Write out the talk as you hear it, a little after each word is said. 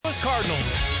Cardinals.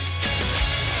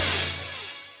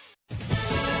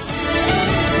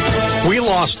 We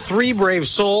lost 3 brave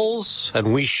souls,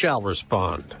 and we shall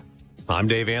respond. I'm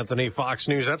Dave Anthony, Fox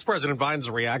News. That's President Biden's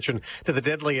reaction to the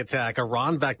deadly attack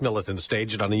Iran-backed militants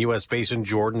staged on a U.S. base in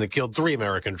Jordan that killed 3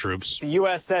 American troops. The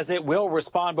U.S. says it will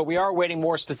respond, but we are awaiting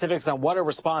more specifics on what a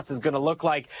response is going to look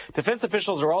like. Defense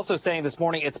officials are also saying this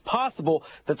morning it's possible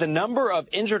that the number of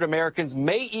injured Americans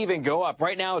may even go up.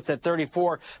 Right now it's at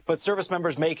 34, but service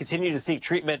members may continue to seek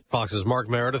treatment. Fox's Mark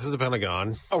Meredith of the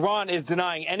Pentagon. Iran is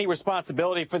denying any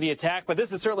responsibility for the attack, but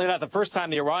this is certainly not the first time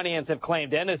the Iranians have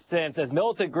claimed innocence, as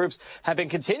militant groups have been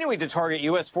continuing to target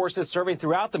U.S. forces serving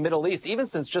throughout the Middle East, even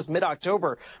since just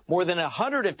mid-October. More than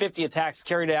 150 attacks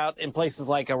carried out in places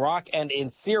like Iraq and in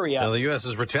Syria. Now, the U.S.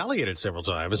 has retaliated several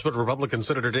times, but Republican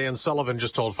Senator Dan Sullivan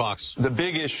just told Fox. The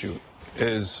big issue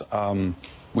is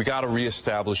we got to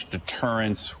reestablish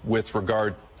deterrence with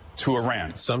regard to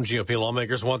Iran. Some GOP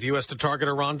lawmakers want the U.S. to target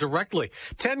Iran directly.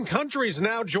 10 countries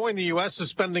now join the U.S.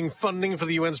 suspending funding for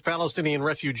the UN's Palestinian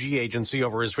Refugee Agency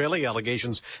over Israeli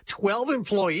allegations 12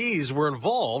 employees were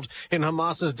involved in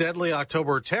Hamas's deadly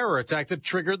October terror attack that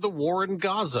triggered the war in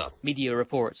Gaza. Media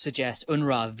reports suggest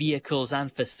UNRWA vehicles and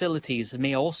facilities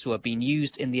may also have been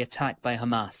used in the attack by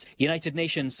Hamas. United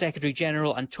Nations Secretary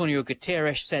General Antonio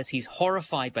Guterres says he's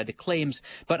horrified by the claims,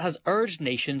 but has urged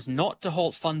nations not to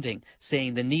halt funding,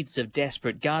 saying the needs of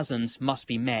desperate Gazans must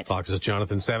be met. Fox's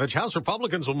Jonathan Savage. House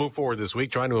Republicans will move forward this week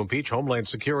trying to impeach Homeland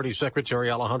Security Secretary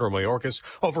Alejandro Mayorkas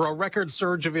over a record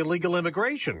surge of illegal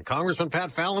immigration. Congressman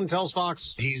Pat Fallon tells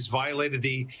Fox he's violated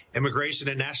the Immigration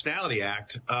and Nationality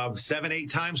Act 7-8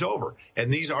 times over, and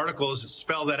these articles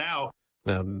spell that out.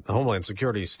 Now, the Homeland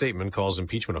Security statement calls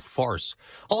impeachment a farce.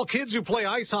 All kids who play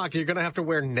ice hockey are going to have to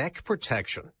wear neck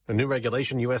protection. A new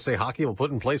regulation USA Hockey will put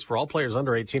in place for all players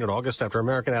under 18 in August after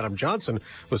American Adam Johnson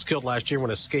was killed last year when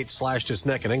a skate slashed his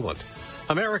neck in England.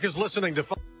 America's listening to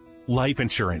Life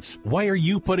insurance. Why are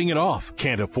you putting it off?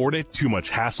 Can't afford it? Too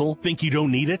much hassle? Think you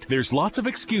don't need it? There's lots of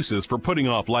excuses for putting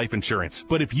off life insurance.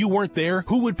 But if you weren't there,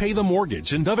 who would pay the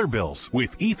mortgage and other bills?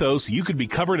 With Ethos, you could be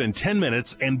covered in 10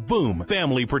 minutes and boom,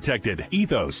 family protected.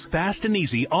 Ethos, fast and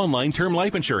easy online term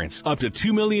life insurance. Up to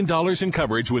 $2 million in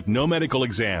coverage with no medical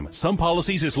exam. Some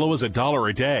policies as low as $1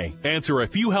 a day. Answer a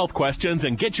few health questions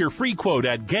and get your free quote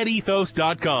at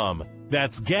getethos.com.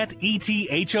 That's getethos.com.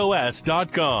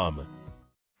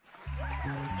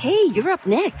 Hey, you're up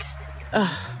next.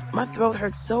 My throat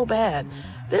hurts so bad.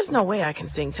 There's no way I can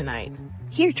sing tonight.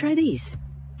 Here, try these.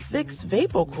 Vicks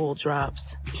VapoCool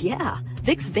Drops. Yeah,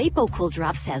 Vicks VapoCool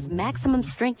Drops has maximum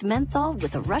strength menthol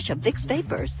with a rush of Vicks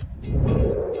Vapors.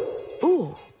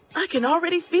 Ooh, I can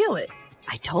already feel it.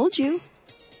 I told you.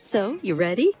 So, you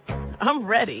ready? I'm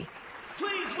ready.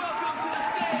 Please welcome to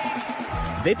the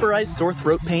stage. Vaporize sore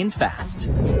throat pain fast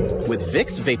with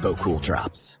Vicks VapoCool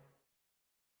Drops.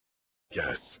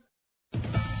 Yes.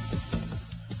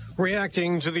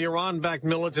 Reacting to the Iran-backed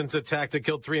militant attack that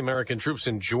killed 3 American troops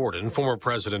in Jordan, former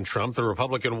President Trump, the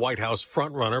Republican White House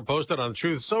frontrunner, posted on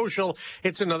Truth Social,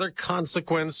 it's another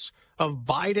consequence of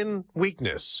Biden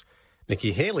weakness.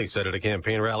 Nikki Haley said at a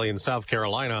campaign rally in South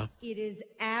Carolina, it is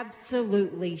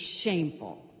absolutely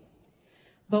shameful.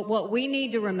 But what we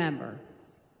need to remember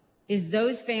is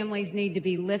those families need to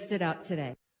be lifted up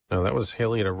today. Now, that was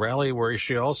Haley at a rally where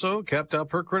she also kept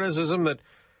up her criticism that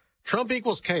Trump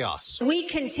equals chaos. We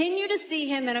continue to see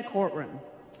him in a courtroom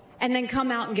and then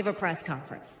come out and give a press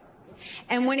conference.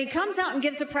 And when he comes out and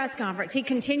gives a press conference, he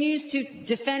continues to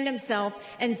defend himself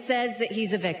and says that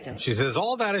he's a victim. She says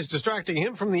all that is distracting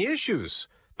him from the issues.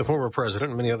 The former president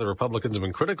and many other Republicans have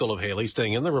been critical of Haley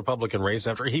staying in the Republican race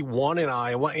after he won in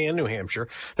Iowa and New Hampshire.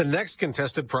 The next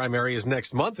contested primary is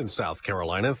next month in South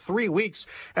Carolina, 3 weeks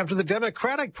after the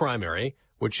Democratic primary,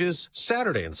 which is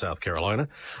Saturday in South Carolina.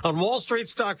 On Wall Street,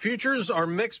 stock futures are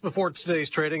mixed before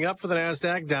today's trading, up for the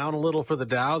NASDAQ, down a little for the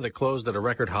Dow that closed at a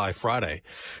record high Friday.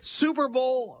 Super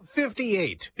Bowl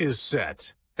 58 is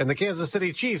set. And the Kansas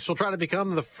City Chiefs will try to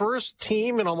become the first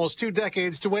team in almost 2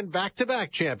 decades to win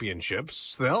back-to-back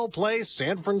championships. They'll play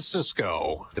San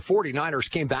Francisco. The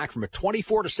 49ers came back from a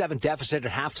 24-7 deficit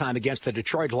at halftime against the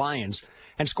Detroit Lions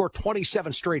and scored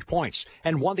 27 straight points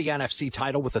and won the NFC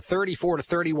title with a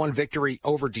 34-31 victory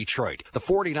over Detroit. The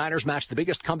 49ers matched the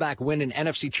biggest comeback win in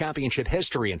NFC championship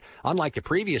history and, unlike the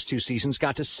previous 2 seasons,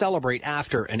 got to celebrate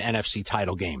after an NFC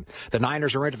title game. The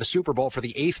Niners are into the Super Bowl for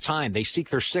the 8th time. They seek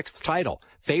their 6th title,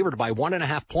 favored by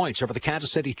 1.5 points over the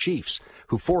Kansas City Chiefs,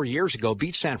 who 4 years ago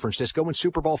beat San Francisco in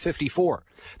Super Bowl 54.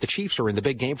 The Chiefs are in the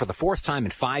big game for the 4th time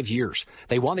in 5 years.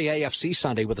 They won the AFC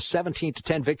Sunday with a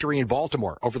 17-10 victory in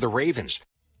Baltimore over the Ravens.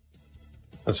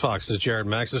 That's Fox's Jared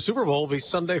Max. The Super Bowl will be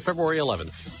Sunday, February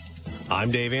 11th. I'm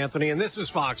Dave Anthony, and this is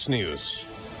Fox News.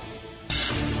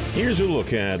 Here's a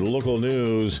look at local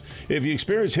news. If you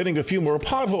experience hitting a few more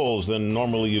potholes than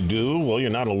normally you do, well, you're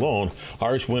not alone.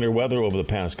 Harsh winter weather over the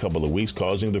past couple of weeks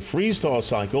causing the freeze-thaw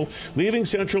cycle, leaving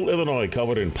central Illinois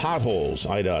covered in potholes.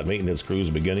 IDOT maintenance crews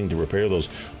beginning to repair those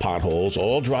potholes.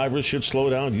 All drivers should slow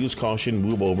down, use caution,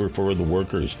 move over for the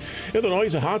workers. Illinois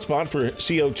is a hotspot for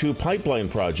CO2 pipeline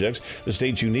projects. The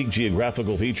state's unique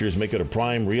geographical features make it a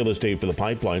prime real estate for the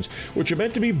pipelines, which are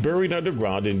meant to be buried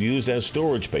underground and used as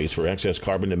storage space for excess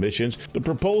carbon emissions. The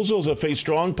proposals have faced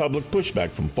strong public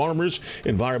pushback from farmers,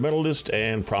 environmentalists,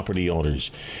 and property owners.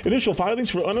 Initial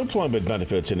filings for unemployment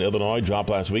benefits in Illinois dropped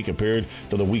last week compared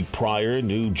to the week prior.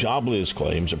 New jobless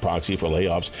claims, a proxy for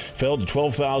layoffs, fell to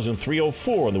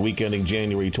 12,304 in the week ending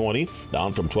January 20,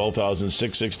 down from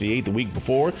 12,668 the week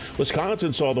before.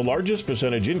 Wisconsin saw the largest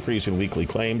percentage increase in weekly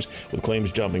claims, with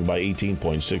claims jumping by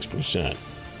 18.6%.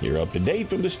 You're up to date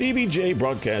from the Stevie Jay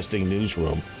Broadcasting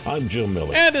Newsroom. I'm Joe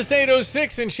Miller. And it's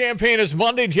 8:06 in Champaign. It's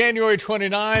Monday, January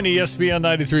 29, ESPN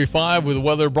 93.5 with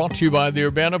weather brought to you by the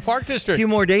Urbana Park District. A few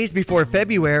more days before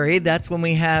February, that's when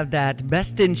we have that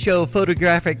Best in Show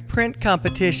photographic print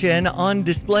competition on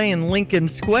display in Lincoln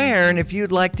Square. And if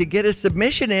you'd like to get a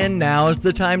submission in, now's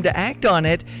the time to act on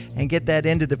it and get that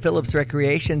into the Phillips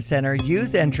Recreation Center.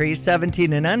 Youth entries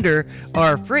 17 and under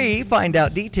are free. Find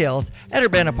out details at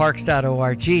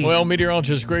urbanaparks.org. Well,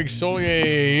 meteorologist Greg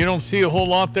Solier, you don't see a whole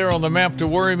lot there on the map to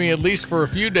worry me, at least for a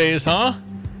few days, huh?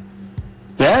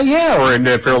 Yeah, we're in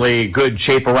fairly good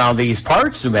shape around these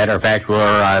parts. As a matter of fact,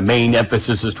 our main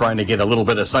emphasis is trying to get a little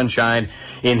bit of sunshine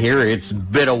in here. It's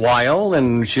been a while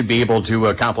and should be able to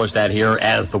accomplish that here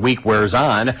as the week wears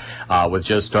on with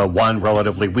just one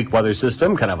relatively weak weather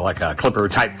system, kind of like a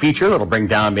Clipper-type feature that'll bring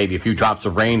down maybe a few drops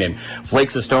of rain and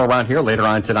flakes of snow around here later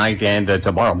on tonight and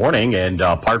tomorrow morning. And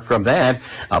apart from that,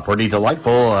 pretty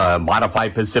delightful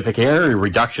modified Pacific air,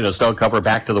 reduction of snow cover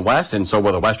back to the west, and so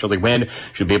with a westerly wind,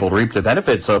 should be able to reap the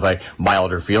benefits of a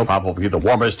milder feel, probably the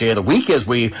warmest day of the week as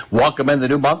we welcome in the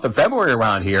new month of February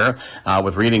around here,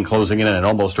 with reading closing in at an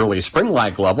almost early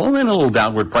spring-like level and a little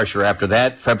downward pressure after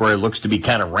that. February looks to be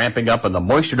kind of ramping up in the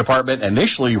moisture department.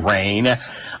 Initially rain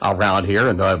around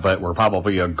here, but we're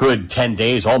probably a good 10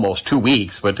 days, almost 2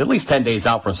 weeks, but at least 10 days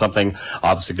out from something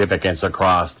of significance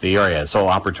across the area. So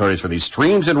opportunities for these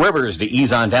streams and rivers to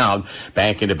ease on down,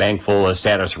 bank into bank full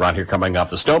status around here coming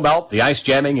off the snow belt, the ice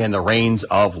jamming, and the rains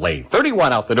of late. 31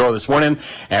 out the door this morning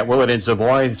at Willett and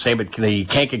Savoy. Same at the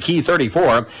Kankakee,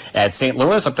 34 at St.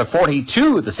 Louis, up to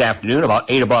 42 this afternoon, about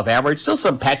 8 above average. Still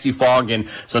some patchy fog in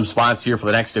some spots here for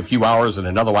the next few hours and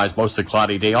an otherwise mostly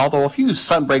cloudy day, although a few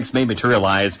sun breaks may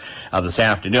materialize this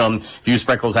afternoon. A few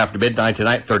sprinkles after midnight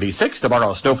tonight, 36. Tomorrow,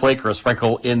 a snowflake or a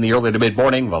sprinkle in the early to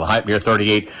mid-morning, while the high near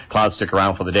 38. Clouds stick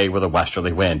around for the day with a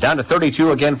westerly wind. Down to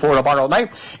 32 again for tomorrow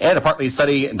night, and a partly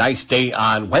sunny, nice day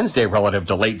on Wednesday relative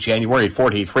to late January at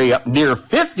 43, up near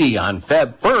 50 on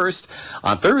Feb 1st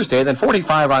on Thursday, then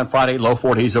 45 on Friday, low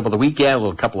 40s over the weekend, a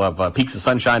little couple of peaks of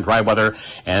sunshine, dry weather,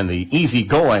 and the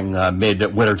easy-going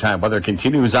mid-wintertime weather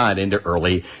continues on into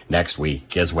early next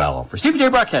week as well. For Stevie Jay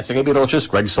Broadcasting, I'm meteorologist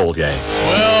Greg Solier.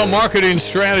 Well, marketing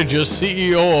strategist,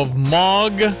 CEO of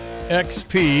MOG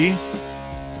XP.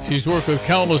 She's worked with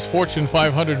countless Fortune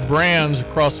 500 brands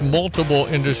across multiple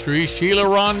industries. Sheila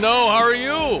Rondeau, how are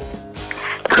you?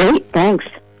 Great, thanks.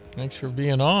 Thanks for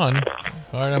being on.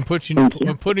 All right, I'm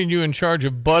putting you in charge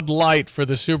of Bud Light for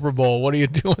the Super Bowl. What are you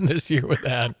doing this year with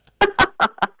that?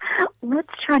 Let's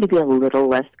try to be a little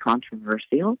less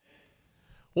controversial.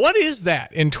 What is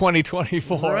that in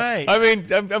 2024? Right. I mean,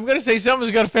 I'm going to say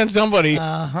something's got to offend somebody.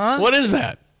 Uh-huh. What is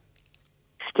that?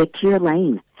 Stick to your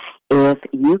lane. If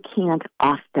you can't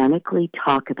authentically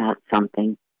talk about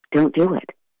something, don't do it.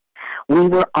 We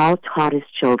were all taught as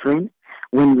children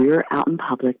when we were out in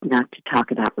public not to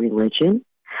talk about religion,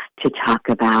 to talk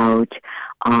about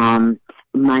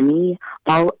money,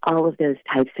 all of those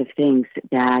types of things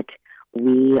that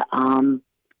we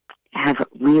have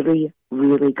really,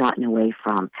 really gotten away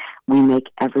from. We make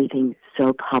everything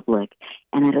so public.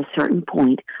 And at a certain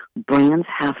point, brands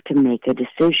have to make a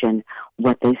decision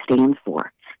what they stand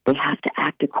for. They have to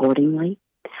act accordingly.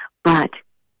 But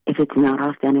if it's not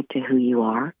authentic to who you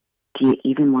are, do you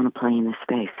even want to play in this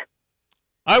space?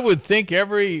 I would think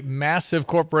every massive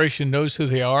corporation knows who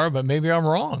they are, but maybe I'm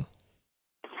wrong.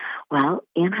 Well,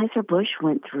 Anheuser-Busch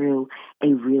went through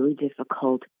a really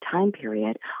difficult time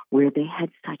period where they had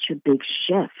such a big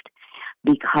shift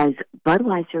because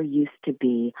Budweiser used to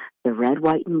be the red,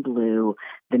 white, and blue,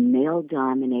 the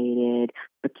male-dominated,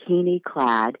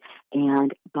 bikini-clad,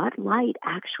 and Bud Light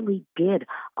actually did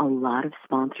a lot of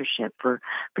sponsorship for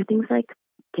things like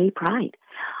gay pride.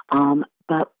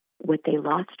 But what they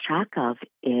lost track of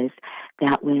is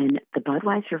that when the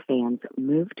Budweiser fans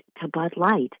moved to Bud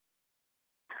Light,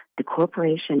 the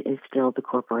corporation is still the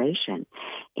corporation.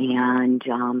 And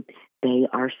they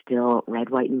are still red,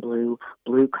 white, and blue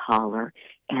collar.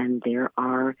 And there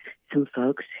are some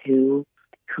folks who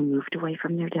moved away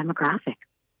from their demographic.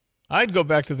 I'd go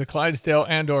back to the Clydesdale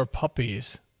and/or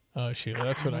puppies, Sheila.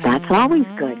 That's what I. That's always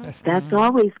good. That's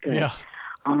always good. Yeah.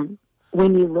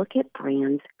 When you look at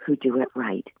brands who do it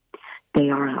right, they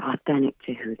are authentic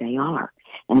to who they are.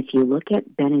 And if you look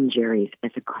at Ben & Jerry's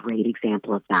as a great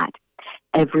example of that,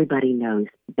 everybody knows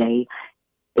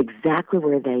exactly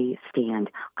where they stand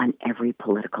on every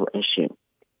political issue.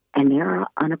 And they're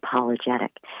unapologetic,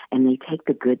 and they take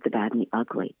the good, the bad, and the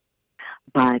ugly.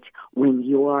 But when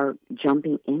you're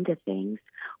jumping into things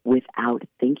without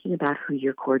thinking about who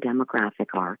your core demographic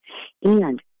are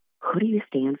and who do you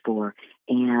stand for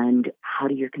and how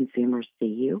do your consumers see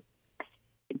you,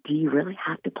 do you really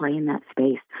have to play in that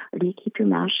space, or do you keep your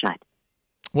mouth shut?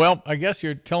 Well, I guess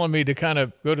you're telling me to kind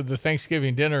of go to the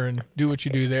Thanksgiving dinner and do what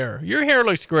you do there. Your hair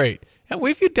looks great. What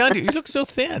have you done? You look so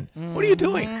thin. What are you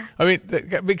doing? I mean,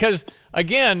 because,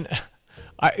 again,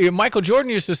 Michael Jordan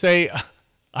used to say,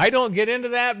 I don't get into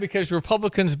that because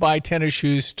Republicans buy tennis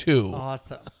shoes too.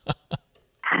 Awesome.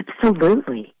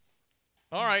 Absolutely.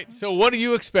 All right. So what do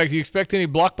you expect? Do you expect any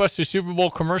blockbuster Super Bowl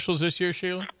commercials this year,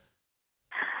 Sheila?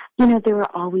 You know, there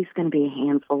are always going to be a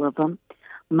handful of them.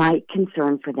 My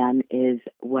concern for them is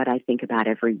what I think about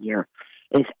every year.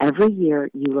 Is every year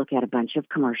you look at a bunch of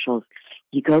commercials,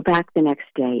 you go back the next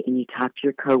day and you talk to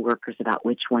your coworkers about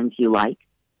which ones you like.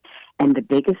 And the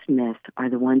biggest myth are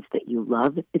the ones that you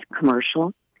love the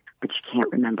commercial, but you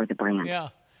can't remember the brand. Yeah.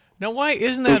 Now, why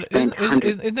isn't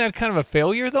that kind of a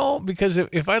failure, though? Because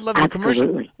if I love the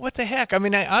commercial, what the heck? I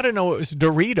mean, I don't know. It was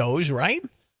Doritos, right?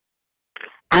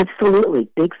 Absolutely.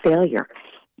 Big failure.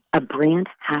 A brand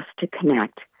has to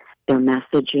connect their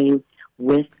messaging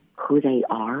with who they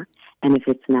are. And if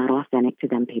it's not authentic to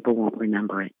them, people won't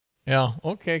remember it. Yeah.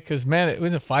 Okay. Because, man, it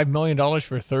wasn't $5 million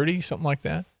for 30, something like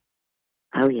that.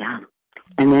 Oh, yeah.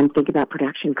 And then think about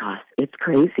production costs. It's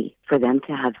crazy for them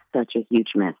to have such a huge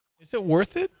miss. Is it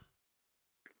worth it?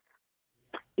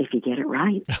 If you get it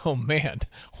right. Oh, man.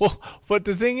 Well, but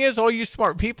the thing is, all you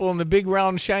smart people on the big,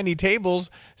 round, shiny tables,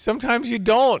 sometimes you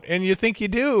don't, and you think you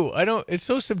do. It's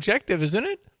so subjective, isn't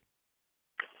it?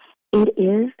 It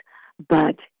is,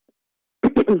 but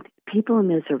people in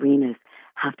those arenas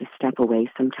have to step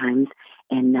away sometimes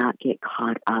and not get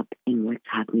caught up in what's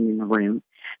happening in the room.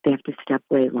 They have to step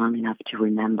away long enough to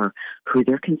remember who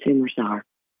their consumers are,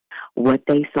 what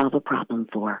they solve a problem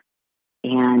for,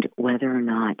 and whether or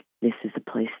not this is a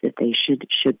place that they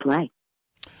should play.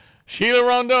 Sheila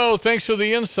Rondeau, thanks for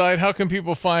the insight. How can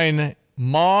people find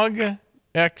MOG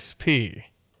XP?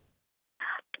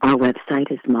 Our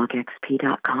website is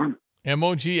mogxp.com.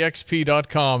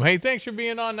 MOGXP.com. Hey, thanks for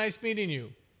being on. Nice meeting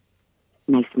you.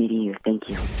 Nice meeting you. Thank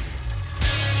you.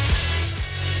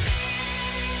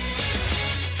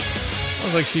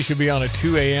 Sounds like she should be on at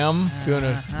 2 a.m. doing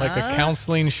like a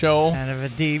counseling show. Kind of a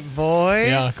deep voice.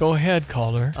 Yeah, go ahead,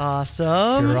 caller.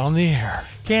 Awesome. You're on the air.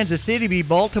 Kansas City beat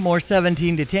Baltimore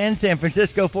 17-10. San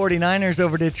Francisco 49ers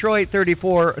over Detroit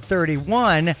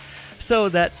 34-31. So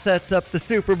that sets up the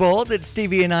Super Bowl that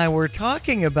Stevie and I were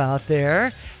talking about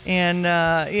there. And,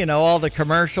 all the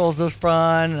commercials was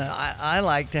fun. I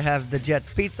like to have the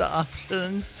Jets Pizza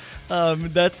options.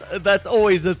 That's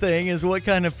always the thing, is what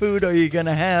kind of food are you going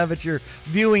to have at your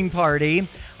viewing party?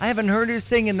 I haven't heard who's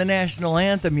singing the national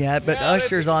anthem yet, but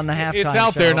Usher's on the halftime show. It's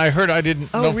out there, and I heard I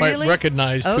didn't know if I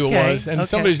recognized who it was. And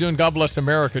somebody's doing God Bless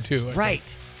America, too.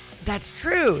 Right. That's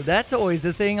true. That's always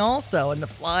the thing also. And the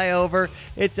flyover,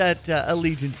 it's at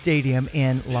Allegiant Stadium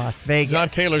in Las Vegas. It's not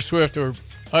Taylor Swift or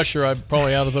Usher. I'm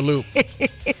probably out of the loop.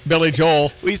 Billy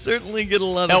Joel. We certainly get a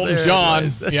lot of Elton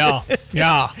John.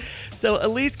 Yeah. So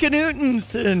Elise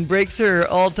Knutson breaks her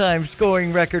all-time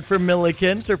scoring record for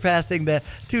Milliken, surpassing the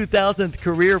 2,000th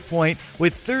career point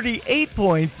with 38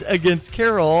 points against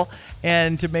Carroll,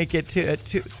 and to make it to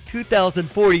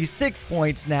 2,046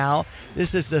 points now.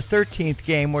 This is the 13th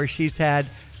game where she's had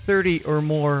 30 or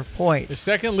more points. The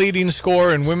second leading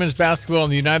scorer in women's basketball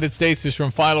in the United States is from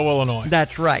Philo, Illinois.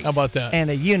 That's right. How about that? And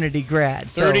a Unity grad.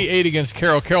 38 against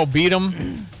Carroll. Carroll beat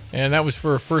them. And that was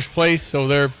for first place, so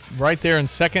they're right there in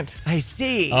second. I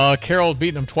see. Carroll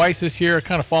beaten them twice this year.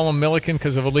 Kind of following Milliken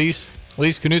because of Elise.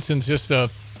 Elise Knutson's just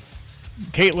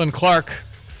Caitlin Clark,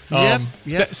 yep.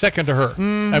 Second to her.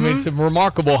 Mm-hmm. I mean, it's a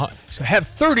remarkable. She had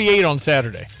 38 on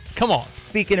Saturday. Come on.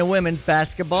 Speaking of women's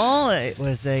basketball, it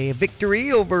was a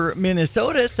victory over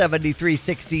Minnesota,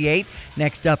 73-68.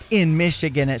 Next up in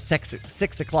Michigan at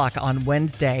 6 o'clock on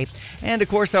Wednesday. And, of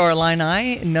course, our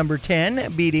Illini, number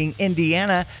 10, beating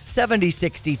Indiana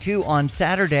 70-62 on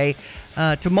Saturday.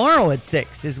 Tomorrow at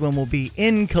 6 is when we'll be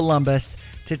in Columbus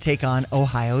to take on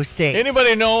Ohio State.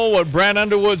 Anybody know what Brad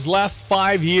Underwood's last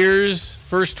 5 years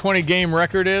first 20-game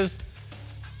record is?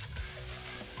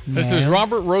 This is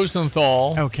Robert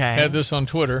Rosenthal. Okay. Had this on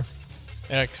Twitter,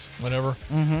 X, whatever.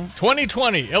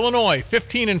 2020, Illinois,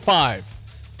 15-5.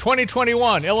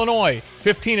 2021, Illinois,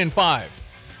 15-5.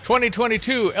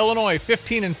 2022, Illinois,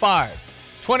 15-5.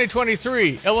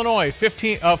 2023, Illinois,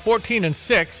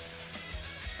 14-6.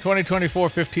 2024,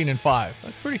 15-5.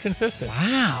 That's pretty consistent.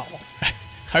 Wow.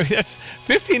 I mean, that's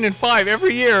 15-5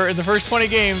 every year in the first 20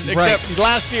 games, except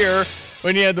last year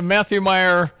when you had the Matthew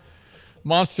Meyer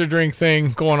monster drink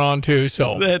thing going on too.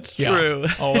 So that's true.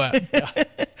 All that. Yeah.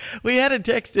 We had a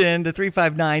text in to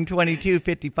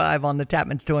 359-2255 on the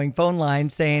Tapman's Towing phone line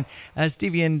saying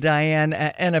Stevie and Diane,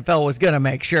 NFL was going to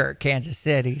make sure Kansas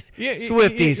City's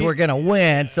Swifties were going to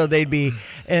win, so they'd be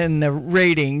in the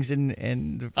ratings and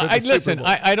for the Super Bowl.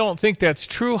 I don't think that's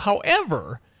true.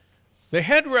 However, the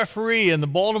head referee in the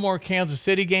Baltimore-Kansas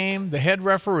City game, the head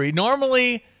referee,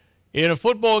 normally in a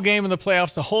football game in the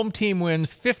playoffs, the home team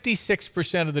wins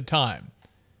 56% of the time.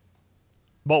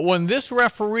 But when this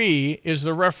referee is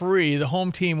the referee, the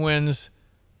home team wins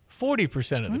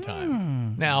 40% of the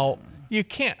time. Now, you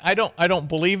can't. I don't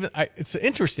believe it. It's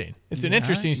interesting. It's an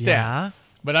interesting stat. Yeah.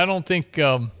 But I don't think.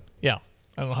 I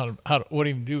don't know what to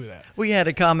even do with that. We had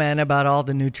a comment about all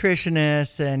the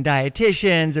nutritionists and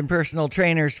dietitians and personal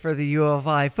trainers for the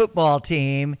UFI football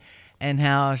team. And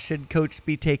how should Coach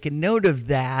be taking note of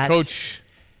that? Coach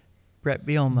Brett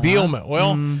Bielema.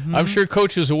 Well, I'm sure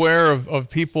Coach is aware of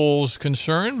people's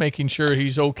concern, making sure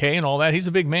he's okay and all that. He's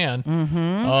a big man.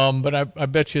 But I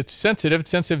bet you it's sensitive. It's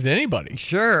sensitive to anybody.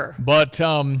 Sure. But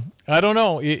I don't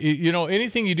know. You know,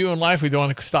 anything you do in life, we don't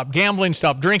want to stop gambling,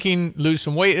 stop drinking, lose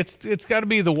some weight. It's got to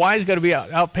be, the why's got to be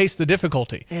outpace the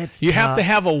difficulty. You have to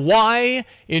have a why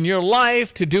in your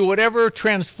life to do whatever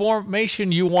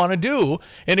transformation you want to do.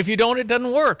 And if you don't, it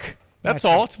doesn't work. That's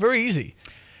all. Right. It's very easy.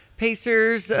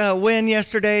 Pacers win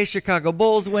yesterday. Chicago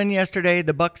Bulls win yesterday.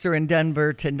 The Bucks are in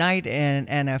Denver tonight in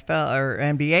NFL or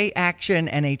NBA action.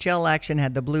 NHL action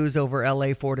had the Blues over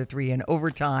LA 4-3 in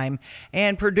overtime.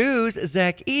 And Purdue's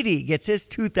Zach Edey gets his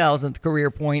 2,000th career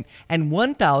point and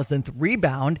 1,000th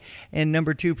rebound in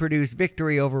number 2 Purdue's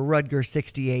victory over Rutgers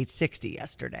 68-60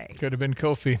 yesterday. Could have been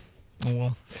Kofi. Oh,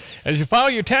 well. As you file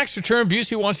your tax return,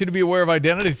 Busey wants you to be aware of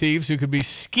identity thieves who could be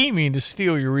scheming to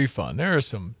steal your refund. There are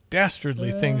some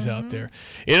dastardly things out there.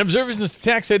 In observance of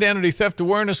Tax Identity Theft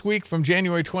Awareness Week from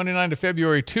January 29 to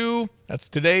February 2, that's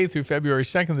today through February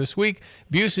 2nd this week,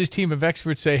 Busey's team of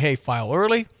experts say, hey, file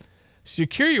early,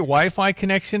 secure your Wi-Fi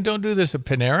connection. Don't do this at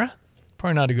Panera.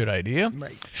 Probably not a good idea.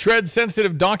 Right. Shred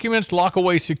sensitive documents, lock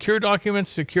away secure documents,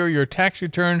 secure your tax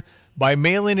return by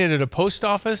mailing it at a post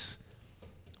office.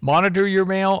 Monitor your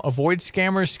mail. Avoid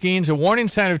scammers, schemes. A warning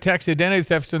sign of tax identity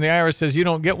theft when the IRS says you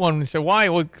don't get one. And say, why?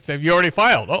 Well, you already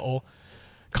filed. Uh-oh.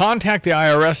 Contact the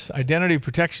IRS Identity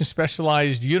Protection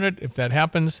Specialized Unit if that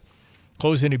happens.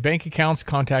 Close any bank accounts.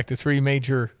 Contact the 3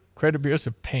 major credit bureaus. It's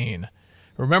a pain.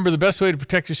 Remember, the best way to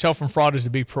protect yourself from fraud is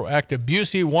to be proactive.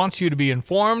 Busey wants you to be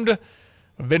informed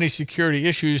of any security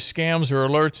issues, scams, or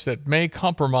alerts that may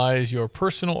compromise your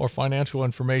personal or financial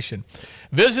information.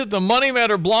 Visit the Money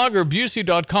Matter blog or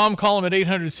Busey.com. Call them at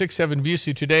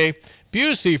 800-67-BUSEY today.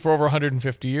 Busey for over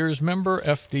 150 years. Member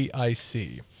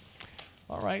FDIC.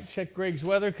 All right, check Greg's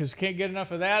weather because can't get enough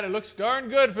of that. It looks darn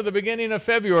good for the beginning of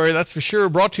February, that's for sure.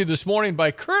 Brought to you this morning by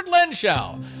Kurt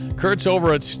Lenschow. Kurt's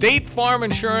over at State Farm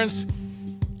Insurance.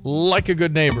 Like a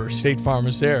good neighbor, State Farm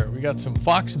is there. We got some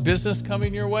Fox business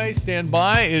coming your way. Stand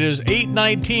by. It is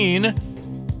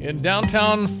 8:19 in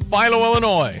downtown Philo,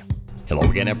 Illinois. Hello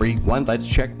again, everyone. Let's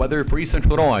check weather for East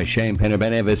Central Illinois.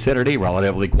 Champaign-Urbana vicinity,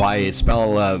 relatively quiet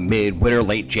spell, mid-winter,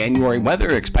 late January weather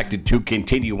expected to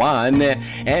continue on,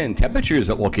 and temperatures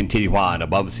that will continue on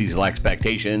above seasonal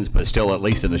expectations, but still, at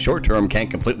least in the short term, can't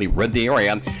completely rid the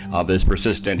area of this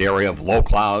persistent area of low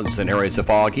clouds and areas of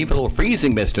fog. Even a little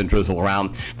freezing mist and drizzle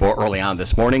around for early on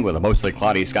this morning with a mostly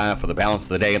cloudy sky for the balance of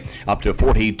the day up to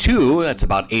 42. That's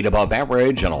about 8 above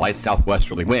average and a light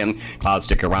southwesterly wind. Clouds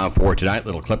stick around for tonight.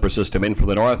 Little clipper system come in from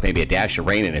the north. Maybe a dash of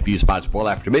rain in a few spots well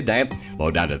after midnight. Low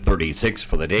down to 36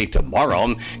 for the day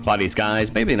tomorrow. Cloudy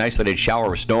skies, maybe an isolated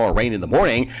shower of snow or rain in the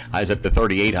morning. Highs up to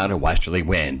 38 on a westerly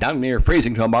wind. Down near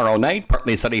freezing tomorrow night.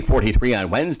 Partly sunny, 43 on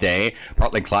Wednesday.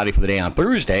 Partly cloudy for the day on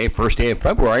Thursday. First day of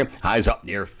February. Highs up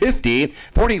near 50.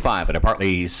 45 and a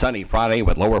partly sunny Friday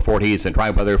with lower 40s and dry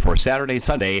weather for Saturday,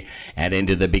 Sunday, and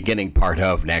into the beginning part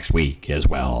of next week as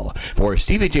well. For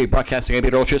Stevie Jay Broadcasting, I'm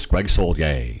Meteorologist Greg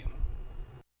Solier.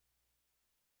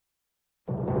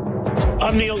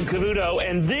 I'm Neil Cavuto,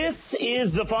 and this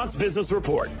is the Fox Business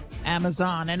Report.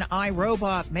 Amazon and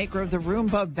iRobot, maker of the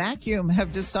Roomba vacuum,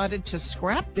 have decided to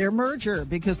scrap their merger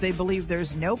because they believe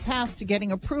there's no path to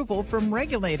getting approval from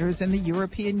regulators in the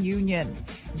European Union.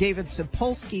 David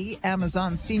Sapolsky,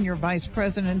 Amazon's senior vice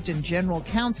president and general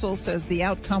counsel, says the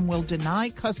outcome will deny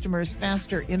customers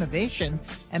faster innovation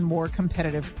and more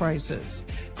competitive prices.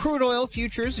 Crude oil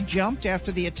futures jumped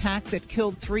after the attack that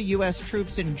killed 3 U.S.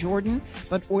 troops in Jordan,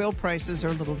 but oil prices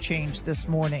are little changed this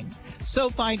morning.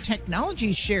 SoFi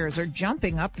Technologies shares are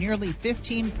jumping up nearly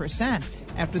 15%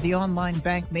 after the online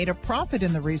bank made a profit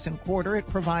in the recent quarter. It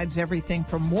provides everything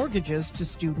from mortgages to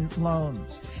student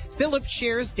loans. Philips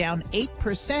shares down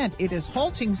 8%. It is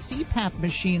halting CPAP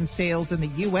machine sales in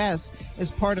the U.S.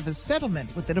 as part of a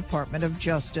settlement with the Department of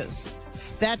Justice.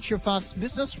 That's your Fox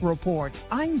Business Report.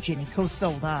 I'm Jenny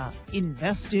Cosola,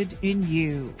 invested in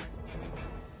you.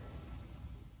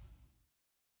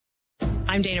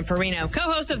 I'm Dana Perino,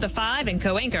 co-host of The Five and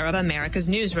co-anchor of America's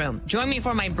Newsroom. Join me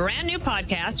for my brand new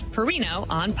podcast, Perino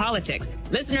on Politics.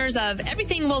 Listeners of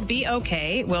Everything Will Be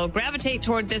Okay will gravitate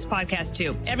toward this podcast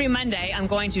too. Every Monday, I'm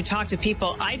going to talk to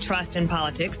people I trust in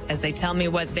politics as they tell me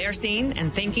what they're seeing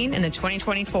and thinking in the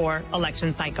 2024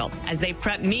 election cycle. As they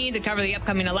prep me to cover the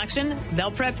upcoming election,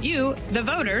 they'll prep you, the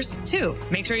voters, too.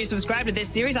 Make sure you subscribe to this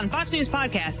series on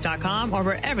foxnewspodcast.com or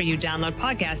wherever you download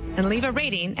podcasts and leave a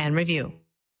rating and review.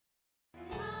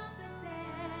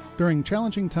 During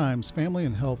challenging times, family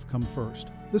and health come first.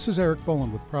 This is Eric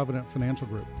Boland with Provident Financial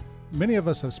Group. Many of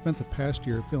us have spent the past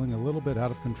year feeling a little bit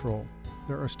out of control.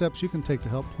 There are steps you can take to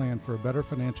help plan for a better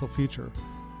financial future.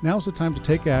 Now's the time to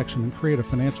take action and create a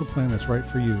financial plan that's right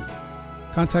for you.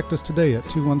 Contact us today at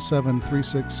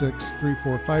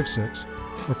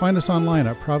 217-366-3456 or find us online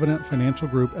at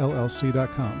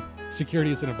providentfinancialgroupllc.com.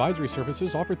 Securities and advisory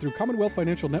services offered through Commonwealth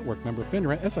Financial Network, member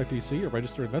FINRA, SIPC, a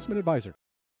registered investment advisor.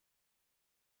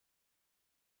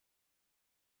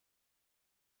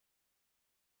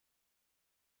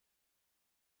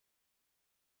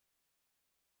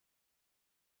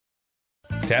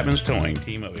 Tapman's Towing,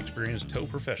 team of experienced tow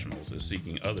professionals, is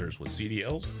seeking others with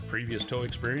CDLs, previous tow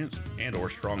experience, and or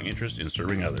strong interest in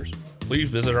serving others. Please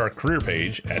visit our career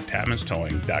page at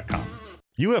tapmanstowing.com.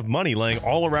 You have money laying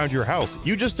all around your house.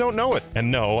 You just don't know it. And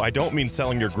no, I don't mean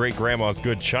selling your great-grandma's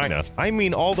good china. I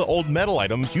mean all the old metal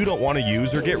items you don't want to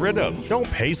use or get rid of. Don't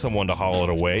pay someone to haul it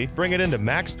away. Bring it into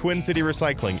Max Twin City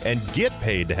Recycling and get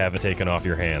paid to have it taken off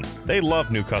your hands. They love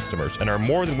new customers and are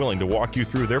more than willing to walk you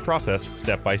through their process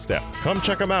step by step. Come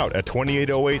check them out at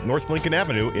 2808 North Lincoln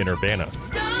Avenue in Urbana.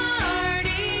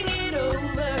 Starting it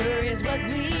over is what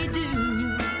we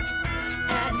do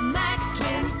at Max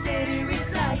Twin City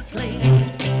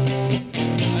Recycling.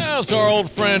 That's our old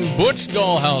friend Butch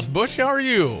Dalhaus. Butch, how are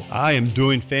you? I am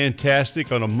doing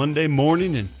fantastic on a Monday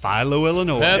morning in Philo,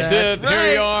 Illinois. That's it. Right.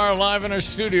 Here you are, live in our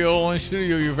studio, only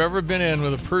studio you've ever been in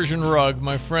with a Persian rug,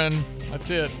 my friend. That's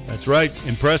it. That's right.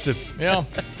 Impressive. Yeah.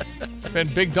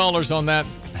 Spent big dollars on that.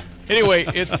 Anyway,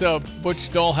 it's Butch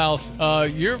Dalhaus.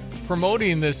 You're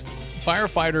promoting this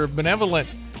firefighter benevolent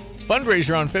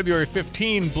fundraiser on February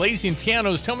 15, Blazing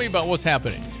Pianos. Tell me about what's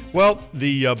happening. Well,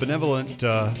 the Benevolent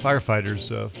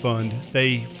Firefighters Fund,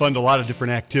 they fund a lot of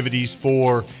different activities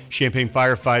for Champaign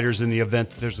firefighters in the event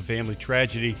that there's a family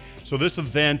tragedy. So this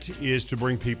event is to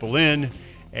bring people in,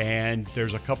 and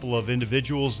there's a couple of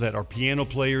individuals that are piano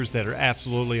players that are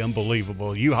absolutely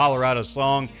unbelievable. You holler out a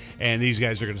song, and these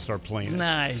guys are going to start playing it.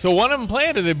 Nice. So one of them play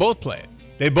it, or they both play it?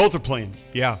 They both are playing,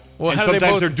 yeah. Well, and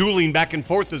sometimes they're dueling back and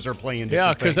forth as they're playing.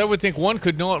 Yeah, because I would think one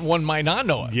could know it and one might not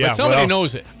know it. Yeah, but somebody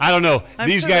knows it. I don't know.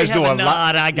 These guys know a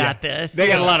lot. I got this. They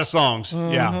got a lot of songs.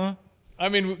 Mm-hmm. Yeah. I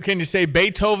mean, can you say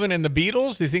Beethoven and the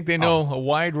Beatles? Do you think they know a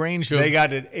wide range of... They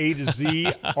got it A to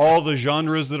Z, all the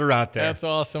genres that are out there. That's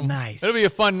awesome. Nice. It'll be a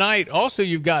fun night. Also,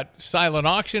 you've got silent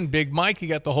auction, Big Mike. You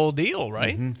got the whole deal,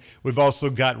 right? Mm-hmm. We've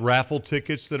also got raffle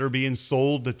tickets that are being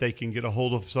sold that they can get a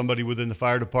hold of somebody within the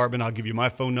fire department. I'll give you my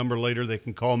phone number later. They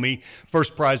can call me.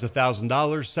 First prize,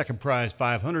 $1,000. Second prize,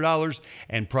 $500.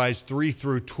 And prize 3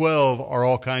 through 12 are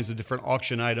all kinds of different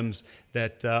auction items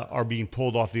that are being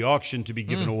pulled off the auction to be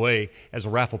given away as a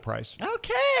raffle prize.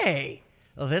 Okay.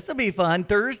 Well, this will be fun.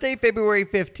 Thursday, February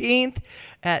 15th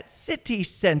at City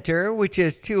Center, which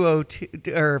is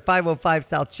 202 or 505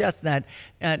 South Chestnut,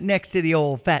 next to the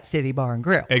old Fat City Bar and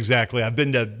Grill. Exactly. I've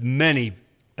been to many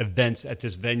events at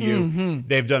this venue. Mm-hmm.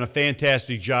 They've done a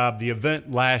fantastic job. The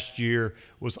event last year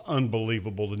was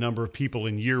unbelievable. The number of people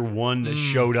in year one that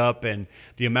showed up and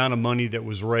the amount of money that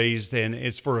was raised, and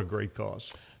it's for a great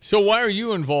cause. So why are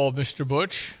you involved, Mr.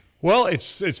 Butch? Well,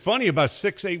 it's funny. About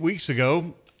 6-8 weeks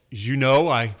ago, as you know,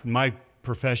 my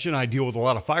profession, I deal with a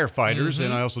lot of firefighters,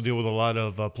 and I also deal with a lot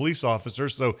of police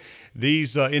officers. So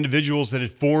these individuals that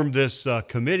had formed this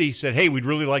committee said, hey, we'd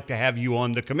really like to have you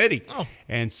on the committee. Oh.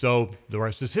 And so the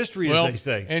rest is history, as they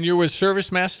say. And you're with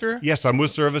Service Master? Yes, I'm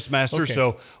with Service Master. Okay.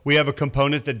 So we have a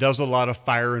component that does a lot of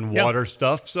fire and water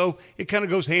stuff. So it kind of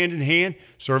goes hand in hand.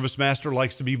 Service Master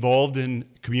likes to be involved in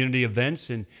community events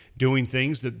and doing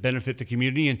things that benefit the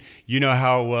community. And you know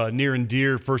how near and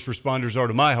dear first responders are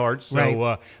to my heart.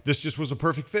 So this just was a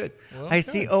perfect fit. Well, I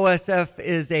see OSF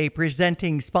is a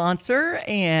presenting sponsor,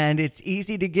 and it's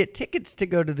easy to get tickets to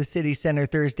go to the City Center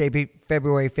Thursday,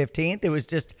 February 15th. It was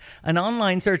just an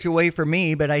online search away for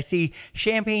me, but I see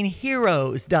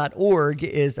champagneheroes.org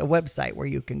is a website where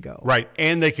you can go. Right,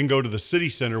 and they can go to the City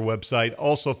Center website,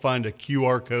 also find a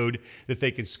QR code that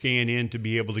they can scan in to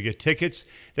be able to get tickets.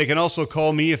 They can also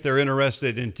call me if they're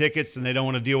interested in tickets and they don't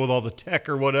want to deal with all the tech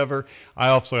or whatever. I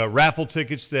also have raffle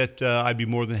tickets that I'd be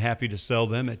more than happy to sell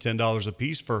them at $10 a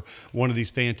piece for one of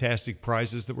these fantastic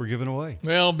prizes that we're giving away.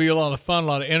 Well, it'll be a lot of fun, a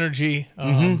lot of energy,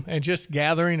 and just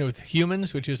gathering with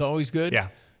humans, which is always good. Yeah.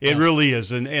 It really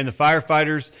is. And the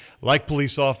firefighters, like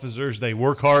police officers, they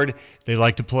work hard. They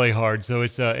like to play hard. So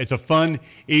it's a fun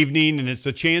evening, and it's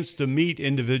a chance to meet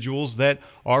individuals that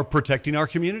are protecting our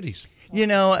communities. You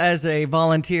know, as a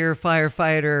volunteer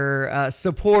firefighter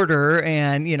supporter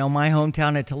and, you know, my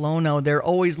hometown at Tolono, they're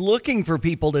always looking for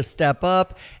people to step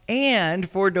up and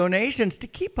for donations to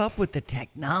keep up with the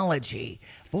technology.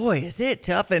 Boy, is it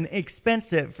tough and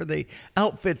expensive for the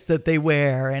outfits that they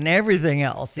wear and everything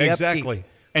else. Exactly.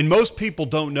 And most people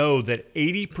don't know that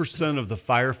 80% of the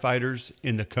firefighters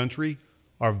in the country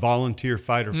are volunteer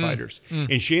firefighters.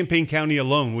 In Champaign County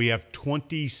alone, we have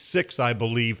 26, I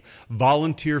believe,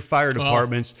 volunteer fire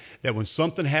departments that when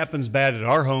something happens bad at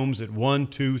our homes at 1,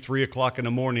 2, 3 o'clock in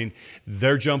the morning,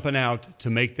 they're jumping out to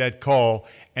make that call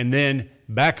and then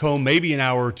back home, maybe an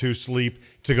hour or two sleep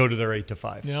to go to their 8 to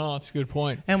 5. Yeah, that's a good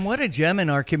point. And what a gem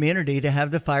in our community to have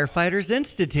the Firefighters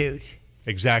Institute.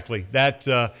 Exactly. That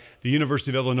the University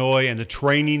of Illinois and the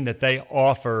training that they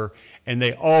offer, and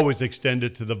they always extend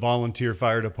it to the volunteer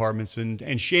fire departments.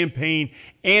 And Champaign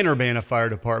and Urbana fire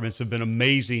departments have been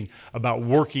amazing about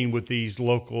working with these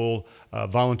local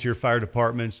volunteer fire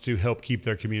departments to help keep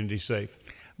their community safe.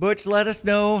 Butch, let us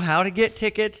know how to get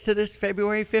tickets to this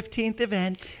February 15th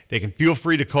event. They can feel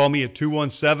free to call me at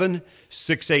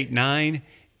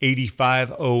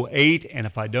 217-689-8508. And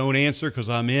if I don't answer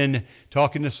because I'm in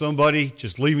talking to somebody,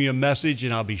 just leave me a message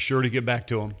and I'll be sure to get back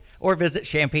to them. Or visit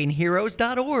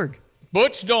champagneheroes.org.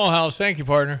 Butch Dalhaus, thank you,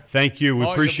 partner. Thank you. We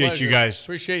appreciate you guys.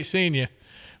 Appreciate seeing you.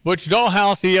 Butch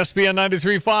Dalhaus, ESPN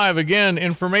 93.5. Again,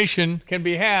 information can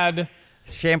be had.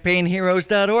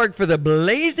 champagneheroes.org for the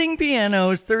Blazing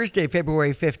Pianos Thursday,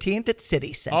 February 15th at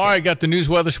City Center. All right, got the news,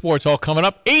 weather, sports all coming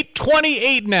up.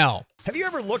 8:28 now. Have you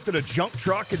ever looked at a junk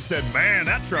truck and said, man,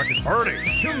 that truck is pretty?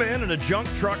 Two men in a junk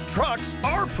truck. Trucks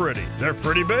are pretty. They're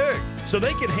pretty big, so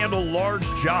they can handle large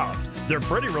jobs. They're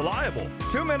pretty reliable.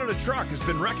 Two Men in a Truck has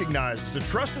been recognized as a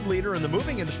trusted leader in the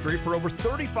moving industry for over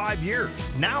 35 years.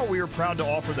 Now we are proud to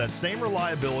offer that same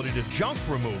reliability to junk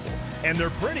removal, and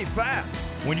they're pretty fast.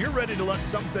 When you're ready to let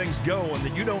some things go and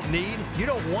that you don't need, you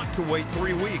don't want to wait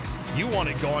 3 weeks. You want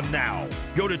it gone now.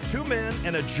 Go to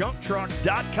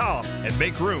twomeninAjunkTruck.com and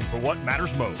make room for what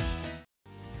matters most.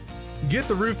 Get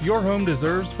the roof your home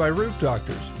deserves by Roof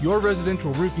Doctors, your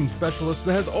residential roofing specialist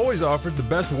that has always offered the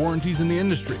best warranties in the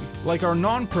industry, like our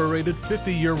non-prorated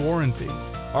 50-year warranty.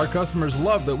 Our customers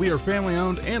love that we are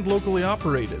family-owned and locally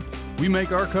operated. We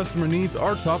make our customer needs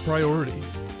our top priority.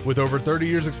 With over 30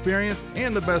 years experience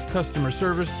and the best customer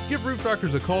service, give Roof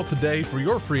Doctors a call today for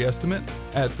your free estimate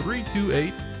at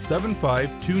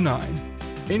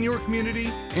 328-7529. In your community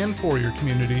and for your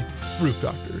community, Roof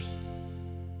Doctors.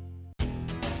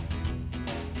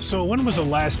 So when was the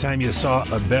last time you saw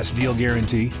a best deal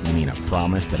guarantee? You mean a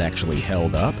promise that actually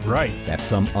held up? Right. That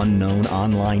some unknown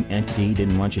online entity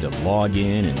didn't want you to log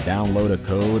in and download a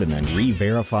code and then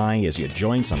re-verify as you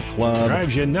join some club?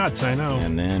 Drives you nuts, I know.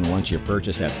 And then once you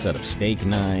purchase that set of steak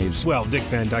knives... Well, Dick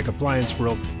Van Dyke Appliance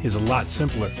World is a lot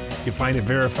simpler. You find a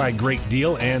verified great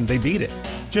deal and they beat it.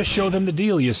 Just show them the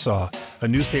deal you saw. A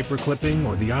newspaper clipping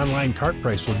or the online cart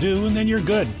price will do, and then you're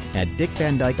good. At Dick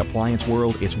Van Dyke Appliance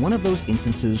World, it's one of those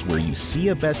instances where you see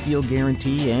a best deal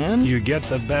guarantee and you get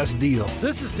the best deal.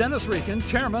 This is Dennis Rieken,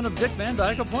 chairman of Dick Van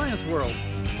Dyke Appliance World.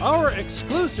 Our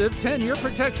exclusive 10-year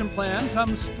protection plan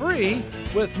comes free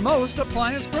with most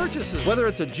appliance purchases. Whether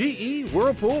it's a GE,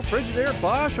 Whirlpool, Frigidaire,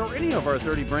 Bosch, or any of our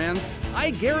 30 brands, I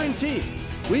guarantee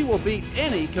we will beat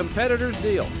any competitor's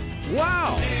deal.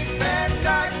 Wow! Dick Van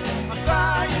Dyke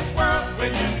Appliance World.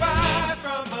 When you buy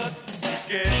from us,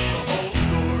 you get the whole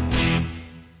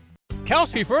store.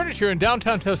 Kelsey Furniture in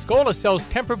downtown Tuscola sells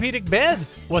Tempur-Pedic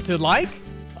beds. What's it like?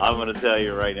 I'm going to tell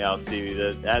you right now, Stevie,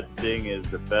 that thing is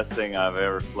the best thing I've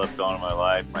ever slept on in my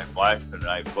life. My wife and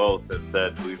I both have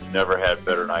said we've never had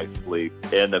better night's sleep.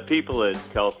 And the people at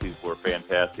Kelsey's were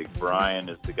fantastic. Brian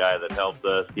is the guy that helped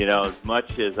us. You know, as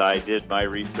much as I did my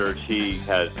research, he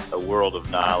has a world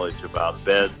of knowledge about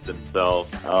beds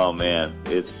themselves. Oh, man,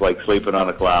 it's like sleeping on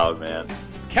a cloud, man.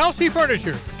 Kelsey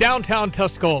Furniture, downtown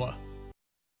Tuscola.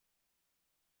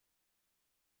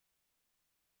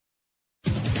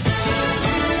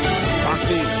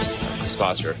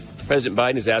 Sponsor. President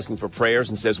Biden is asking for prayers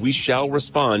and says we shall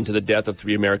respond to the death of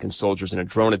 3 American soldiers in a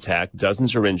drone attack.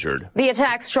 Dozens are injured. The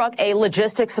attack struck a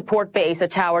logistics support base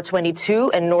at Tower 22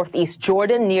 in northeast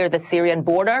Jordan near the Syrian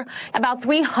border. About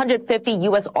 350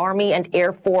 U.S. Army and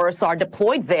Air Force are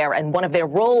deployed there, and one of their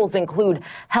roles include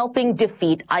helping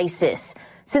defeat ISIS.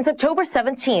 Since October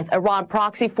 17th, Iran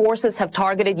proxy forces have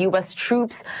targeted U.S.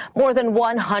 troops more than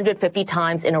 150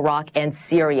 times in Iraq and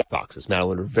Syria. Fox's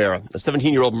Madeline Rivera, a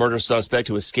 17-year-old murder suspect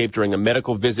who escaped during a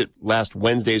medical visit last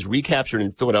Wednesday, is recaptured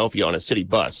in Philadelphia on a city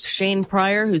bus. Shane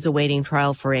Pryor, who's awaiting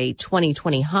trial for a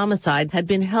 2020 homicide, had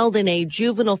been held in a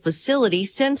juvenile facility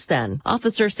since then.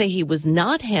 Officers say he was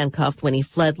not handcuffed when he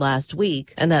fled last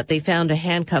week, and that they found a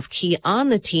handcuff key on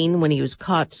the teen when he was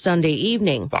caught Sunday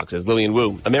evening. Fox's Lillian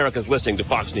Wu, America's listening to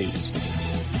Fox News.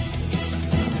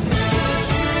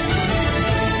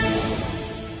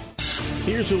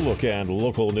 Here's a look at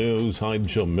local news. I'm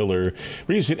Joe Miller.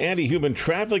 Recent anti-human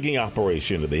trafficking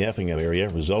operation in the Effingham area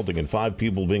resulting in 5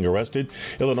 people being arrested.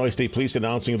 Illinois State Police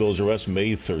announcing those arrests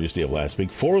May Thursday of last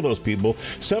week. 4 of those people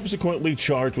subsequently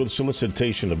charged with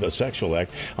solicitation of a sexual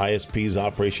act. ISP's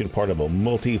operation, part of a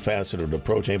multifaceted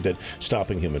approach aimed at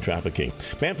stopping human trafficking.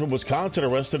 Man from Wisconsin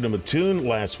arrested in Mattoon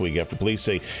last week after police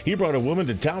say he brought a woman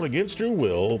to town against her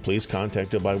will. Police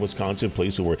contacted by Wisconsin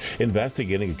police who were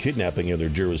investigating a kidnapping in their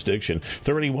jurisdiction.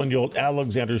 31-year-old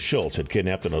Alexander Schultz had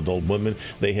kidnapped an adult woman.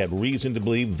 They had reason to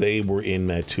believe they were in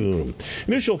Mattoon.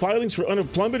 Initial filings for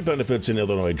unemployment benefits in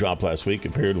Illinois dropped last week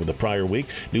compared with the prior week.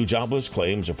 New jobless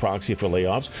claims, a proxy for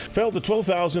layoffs, fell to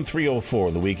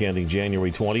 12,304 the week ending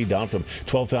January 20, down from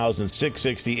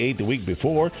 12,668 the week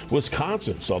before.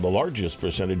 Wisconsin saw the largest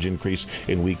percentage increase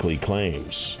in weekly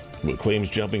claims, with claims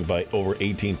jumping by over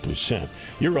 18%.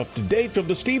 You're up to date from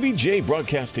the Stevie Jay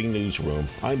Broadcasting Newsroom.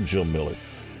 I'm Joe Miller.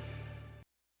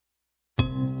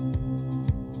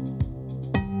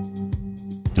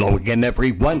 Hello again,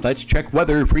 everyone. Let's check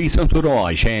weather for Eastern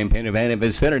Illinois, Champaign and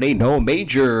vicinity. No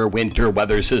major winter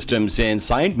weather systems in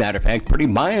sight. Matter of fact, pretty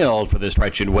mild for the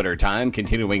stretch in winter time.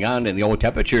 Continuing on in the old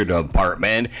temperature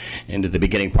department into the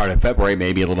beginning part of February.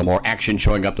 Maybe a little more action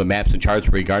showing up the maps and charts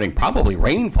regarding probably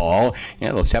rainfall.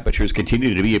 Yeah, those temperatures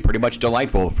continue to be pretty much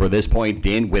delightful for this point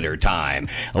in winter time.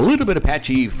 A little bit of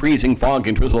patchy freezing fog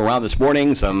and drizzle around this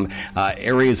morning. Some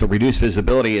areas of reduced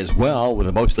visibility as well, with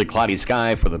a mostly cloudy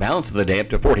sky for the balance of the day up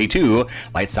to 42.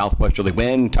 Light southwesterly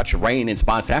wind, touch of rain in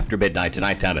spots after midnight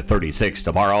tonight, down to 36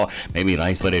 tomorrow. Maybe an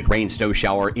isolated rain snow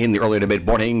shower in the early to mid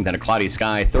morning, then a cloudy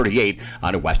sky, 38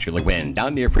 on a westerly wind.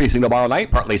 Down near freezing tomorrow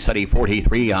night, partly sunny,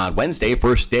 43 on Wednesday,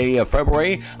 first day of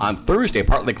February. On Thursday,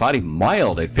 partly cloudy,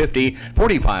 mild at 50,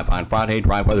 45 on Friday.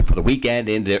 Dry weather for the weekend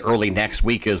into early next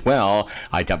week as well.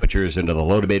 High temperatures into the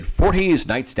low to mid 40s,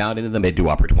 nights down into the mid to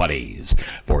upper 20s.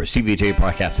 For Stevie Jay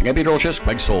Broadcasting, I'm Peter Olszewski,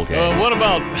 Greg Solgate. What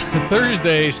about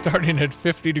Thursday starting at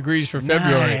 50 degrees for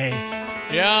February? Nice.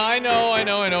 Yeah, I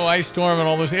know. Ice storm and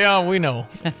all this. Yeah, we know.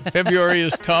 February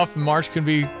is tough. March can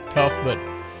be tough, but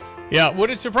yeah.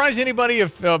 Would it surprise anybody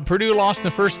if Purdue lost in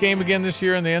the first game again this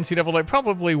year in the NCAA?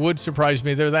 Probably would surprise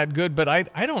me. They're that good, but I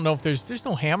don't know if there's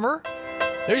no hammer.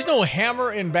 There's no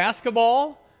hammer in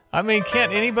basketball. I mean,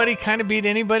 can't anybody kind of beat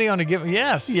anybody on a given?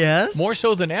 Yes. More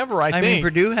so than ever, I think. I mean,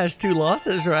 Purdue has 2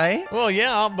 losses, right? Well,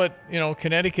 yeah, but,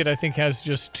 Connecticut, I think, has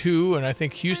just 2, and I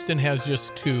think Houston has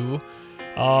just 2.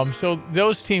 So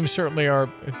those teams certainly are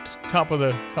top of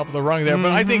the rung there. Mm-hmm.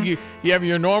 But I think you have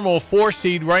your normal 4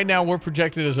 seed. Right now, we're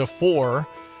projected as a 4.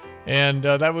 And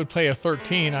that would play a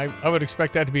 13. I would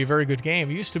expect that to be a very good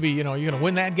game. It used to be, you're going to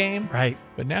win that game. Right.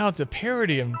 But now it's a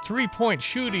parity of three-point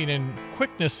shooting and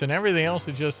quickness and everything else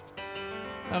is just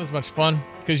not as much fun.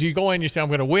 Because you go in, you say, I'm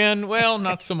going to win. Well,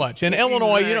 not so much. And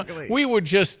Illinois, we would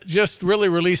just really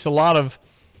release a lot of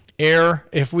air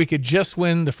if we could just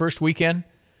win the first weekend,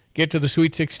 get to the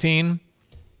Sweet 16.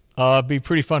 Be a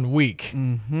pretty fun week.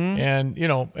 Mm-hmm. And,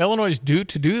 Illinois is due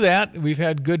to do that. We've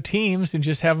had good teams and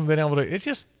just haven't been able to. It's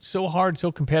just so hard,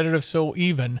 so competitive, so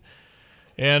even.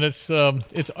 And it's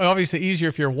obviously easier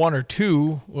if you're 1 or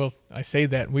 2. Well, I say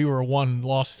that. We were a 1,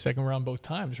 lost second round both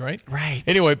times, right? Right.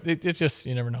 Anyway, it's just,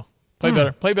 you never know.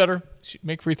 Play better,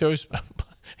 make free throws.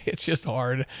 It's just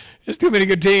hard. There's too many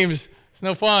good teams. It's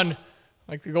no fun.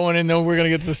 Like going in, though, we're going to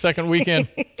get to the second weekend.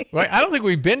 Right? I don't think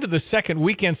we've been to the second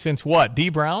weekend since what? D.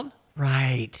 Brown?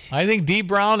 Right. I think D.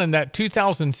 Brown and that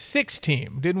 2006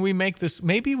 team. Didn't we make this?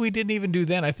 Maybe we didn't even do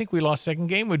then. I think we lost second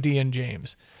game with D. and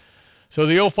James. So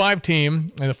the 05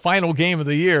 team and the final game of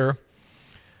the year.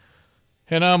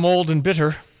 And I'm old and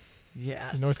bitter.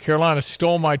 Yes. North Carolina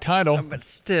stole my title. But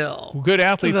still. Good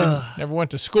athlete, never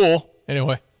went to school.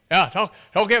 Anyway,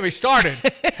 don't get me started.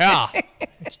 Yeah.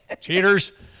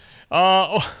 Cheaters.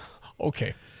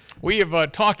 Okay. We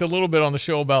have talked a little bit on the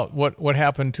show about what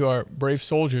happened to our brave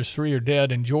soldiers. 3 are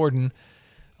dead in Jordan.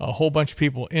 A whole bunch of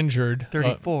people injured.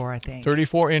 34, I think.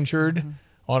 34 injured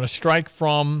on a strike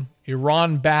from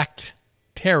Iran-backed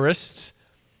terrorists.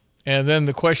 And then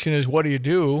the question is, what do you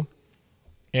do?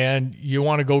 And you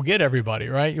want to go get everybody,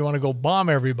 right? You want to go bomb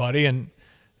everybody, and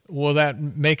will that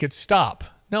make it stop?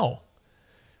 No.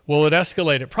 Will it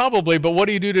escalate it? Probably, but what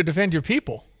do you do to defend your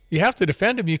people? You have to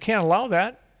defend them. You can't allow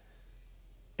that.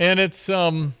 And it's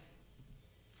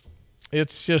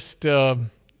just there's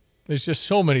just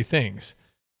so many things,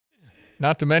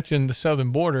 not to mention the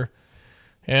southern border.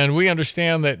 And we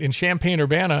understand that in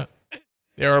Champaign-Urbana,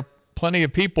 there are plenty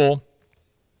of people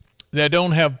that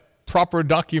don't have proper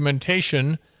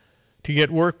documentation to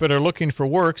get work but are looking for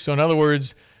work. So in other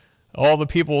words, all the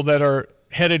people that are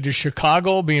headed to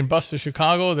Chicago, being bused to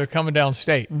Chicago, they're coming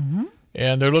downstate. Mm-hmm.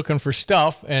 And they're looking for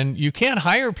stuff. And you can't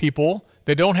hire people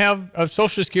that don't have a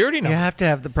Social Security number. You have to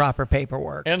have the proper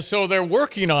paperwork. And so they're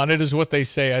working on it is what they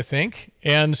say, I think.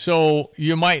 And so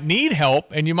you might need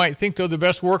help, and you might think they're the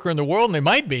best worker in the world, and they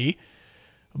might be.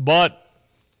 But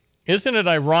isn't it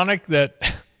ironic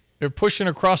that they're pushing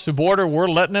across the border, we're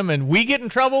letting them, and we get in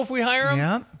trouble if we hire them?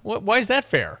 Yeah. Why is that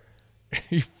fair?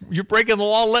 You're breaking the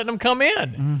law letting them come in.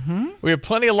 Mm-hmm. We have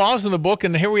plenty of laws in the book,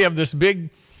 and here we have this big,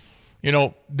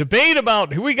 debate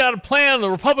about we got a plan,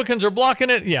 the Republicans are blocking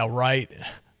it. Yeah, right.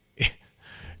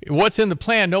 What's in the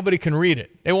plan, nobody can read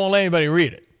it. They won't let anybody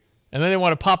read it. And then they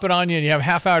want to pop it on you, and you have a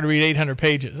half hour to read 800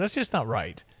 pages. That's just not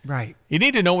right. Right. You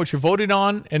need to know what you're voting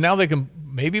on, and now they can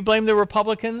maybe blame the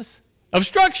Republicans.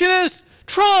 Obstructionists!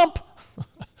 Trump!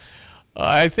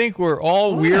 I think we're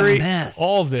all weary of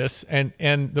all of this, and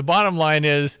the bottom line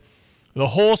is the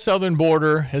whole southern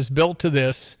border has built to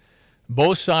this.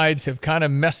 Both sides have kind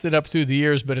of messed it up through the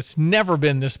years, but it's never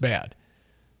been this bad.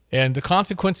 And the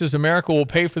consequences America will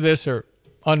pay for this are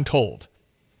untold.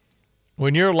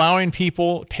 When you're allowing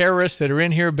people, terrorists that are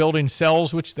in here building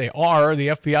cells, which they are, the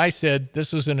FBI said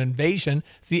this is an invasion.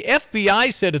 The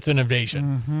FBI said it's an invasion.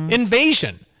 Mm-hmm.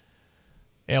 Invasion.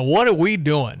 And what are we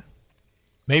doing?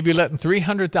 Maybe letting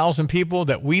 300,000 people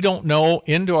that we don't know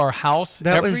into our house.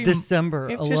 That was December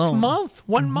alone. Just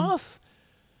one month.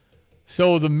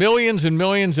 So the millions and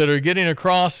millions that are getting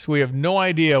across, we have no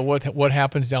idea what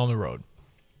happens down the road.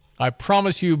 I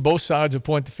promise you both sides will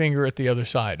point the finger at the other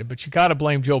side. But you got to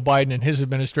blame Joe Biden and his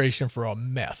administration for a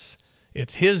mess.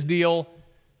 It's his deal,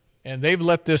 and they've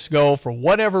let this go for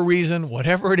whatever reason,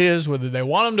 whatever it is, whether they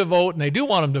want them to vote, and they do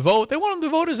want them to vote. They want them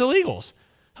to vote as illegals.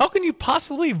 How can you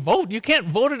possibly vote? You can't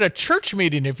vote at a church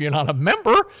meeting if you're not a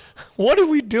member. What are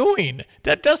we doing?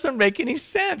 That doesn't make any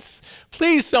sense.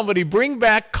 Please, somebody bring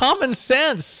back common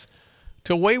sense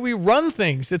to the way we run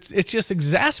things. It's just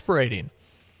exasperating.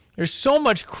 There's so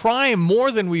much crime,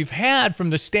 more than we've had from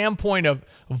the standpoint of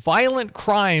violent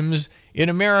crimes in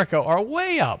America are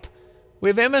way up. We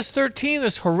have MS-13,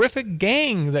 this horrific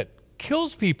gang that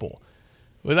kills people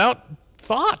without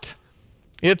thought.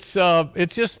 It's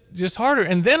just harder.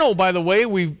 And then, oh, by the way,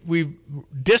 we've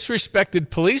disrespected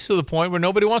police to the point where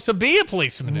nobody wants to be a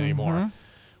policeman anymore.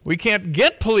 We can't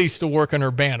get police to work in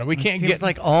Urbana. Seems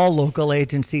like all local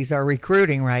agencies are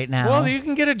recruiting right now. Well, you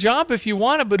can get a job if you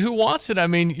want it, but who wants it? I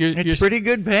mean, it's pretty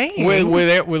good paying.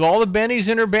 With all the bennies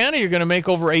in Urbana, you're going to make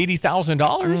over $80,000.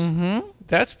 Mm-hmm.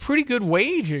 That's pretty good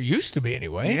wage. It used to be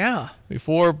anyway. Yeah.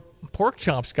 Before pork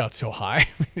chops got so high.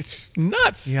 It's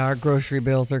nuts. Yeah, our grocery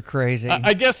bills are crazy.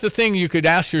 I guess the thing you could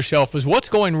ask yourself is what's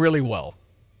going really well?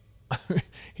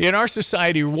 In our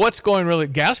society, what's going really?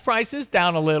 Gas prices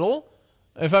down a little.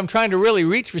 If I'm trying to really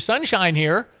reach for sunshine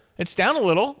here, it's down a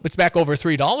little. It's back over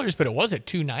 $3, but it was at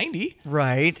 $2.90.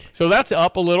 Right. So that's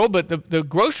up a little, but the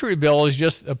grocery bill is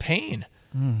just a pain.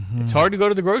 Mm-hmm. It's hard to go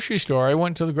to the grocery store. I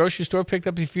went to the grocery store, picked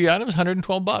up a few items,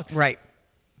 $112. Right.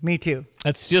 Me too.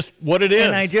 That's just what it is.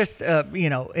 And I just,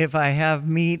 if I have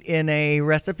meat in a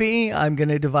recipe, I'm going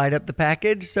to divide up the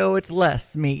package so it's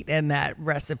less meat in that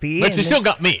recipe. But you still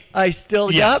got meat. I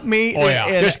still got meat. Oh,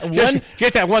 yeah. Just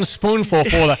get that one spoonful for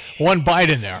the one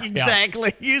bite in there.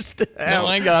 Exactly. Yeah. Used to have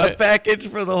I got a package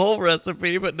for the whole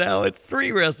recipe, but now it's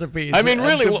 3 recipes. I mean,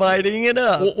 really. Dividing it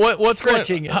up.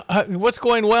 What's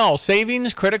going well?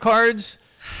 Savings, credit cards,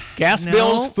 gas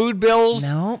bills, food bills?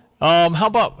 No. How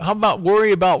about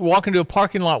worry about walking to a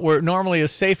parking lot where it normally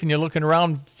is safe and you're looking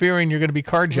around fearing you're going to be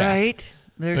carjacked? Right.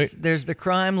 There's the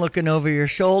crime looking over your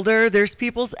shoulder. There's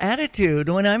people's attitude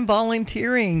when I'm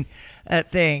volunteering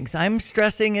at things. I'm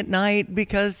stressing at night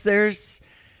because there's,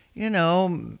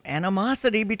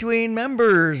 animosity between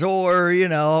members, or,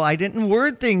 I didn't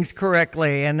word things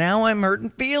correctly and now I'm hurting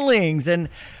feelings, and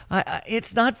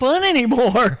it's not fun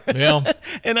anymore. Yeah.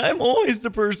 And I'm always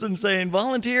the person saying,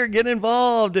 volunteer, get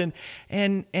involved. And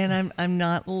I'm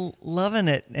not loving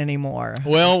it anymore.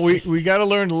 Well, we got to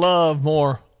learn to love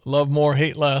more,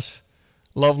 hate less,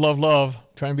 love,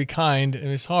 try and be kind. And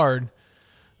it's hard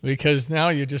because now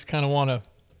you just kind of want to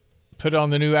put on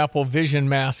the new Apple Vision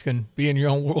mask and be in your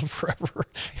own world forever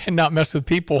and not mess with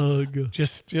people. How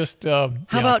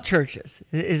about churches?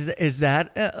 Is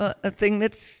that a thing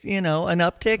that's, an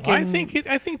uptick in I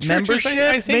think churches, membership?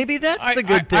 I think, maybe that's the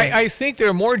good thing. I think there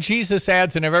are more Jesus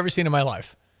ads than I've ever seen in my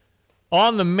life.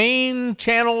 On the main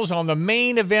channels, on the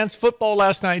main events, football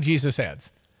last night, Jesus ads.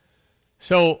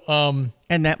 So,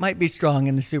 and that might be strong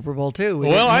in the Super Bowl too.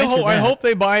 I hope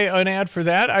they buy an ad for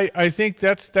that. I think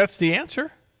that's the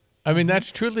answer. I mean,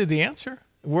 that's truly the answer.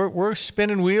 We're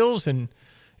spinning wheels and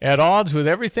at odds with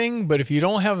everything, but if you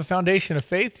don't have a foundation of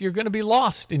faith, you're going to be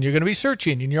lost, and you're going to be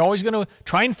searching, and you're always going to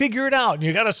try and figure it out, and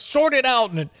you got to sort it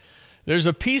out. And there's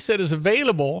a piece that is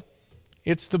available.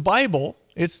 It's the Bible.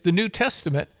 It's the New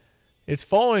Testament. It's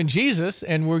following Jesus,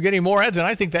 and we're getting more ads, and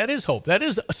I think that is hope. That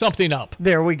is something up.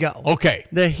 There we go. Okay.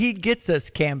 The He Gets Us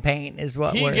campaign is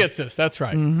what He Gets Us. That's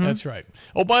right. Mm-hmm. That's right.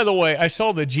 Oh, by the way, I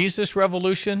saw the Jesus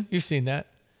Revolution. You've seen that,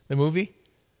 the movie?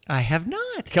 I have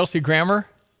not. Kelsey Grammer.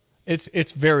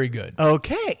 It's very good.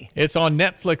 Okay. It's on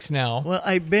Netflix now. Well,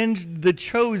 I binged The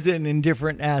Chosen in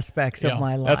different aspects of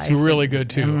my life. That's really good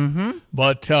too. Mm-hmm.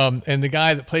 But and the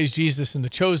guy that plays Jesus in The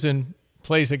Chosen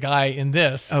plays a guy in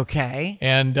this. Okay.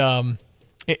 And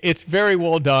it's very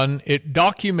well done. It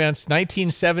documents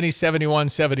 1970, 71,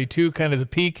 72, kind of the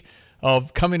peak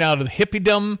of coming out of the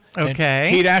hippiedom. Okay. And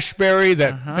Haight-Ashbury,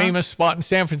 that famous spot in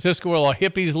San Francisco where all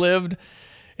hippies lived.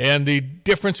 And the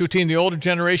difference between the older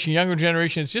generation, younger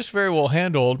generation, it's just very well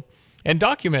handled and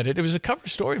documented. It was a cover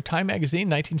story of Time magazine,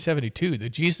 1972, The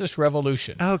Jesus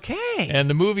Revolution. Okay. And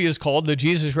the movie is called The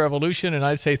Jesus Revolution, and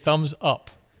I'd say thumbs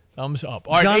up. Thumbs up.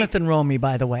 All right, Jonathan Romy,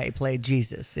 by the way, played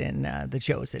Jesus in The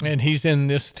Chosen. And he's in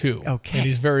this too. Okay. And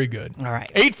he's very good. All right.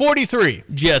 8:43.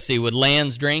 Jesse with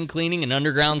Land's Drain Cleaning and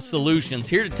Underground Solutions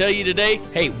here to tell you today,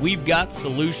 hey, we've got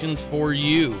solutions for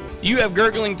you. You have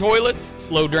gurgling toilets,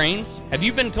 slow drains? Have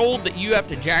you been told that you have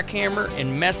to jackhammer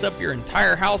and mess up your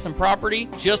entire house and property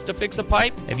just to fix a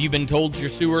pipe? Have you been told your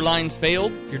sewer lines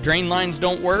failed? Your drain lines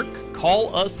don't work?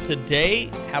 Call us today.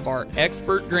 Have our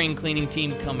expert drain cleaning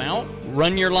team come out,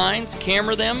 run your lines,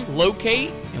 camera them,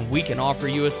 locate, and we can offer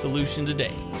you a solution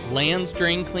today. Land's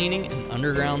Drain Cleaning and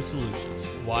Underground Solutions.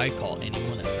 Why call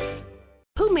anyone else?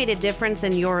 Who made a difference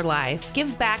in your life?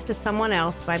 Give back to someone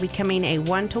else by becoming a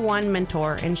one-to-one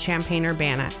mentor in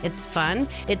Champaign-Urbana. It's fun,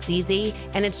 it's easy,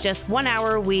 and it's just 1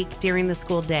 hour a week during the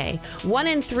school day. 1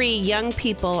 in 3 young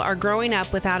people are growing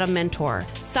up without a mentor,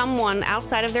 someone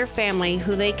outside of their family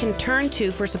who they can turn to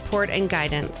for support and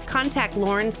guidance. Contact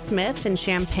Lauren Smith in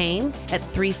Champaign at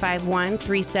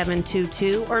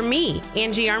 351-3722 or me,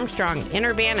 Angie Armstrong, in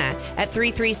Urbana at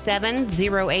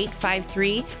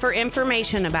 337-0853 for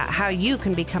information about how you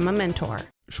can become a mentor.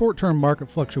 Short-term market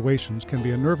fluctuations can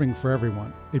be unnerving for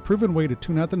everyone. A proven way to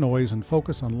tune out the noise and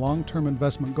focus on long-term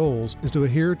investment goals is to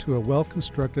adhere to a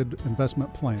well-constructed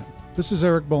investment plan. This is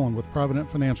Eric Boland with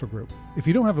Provident Financial Group. If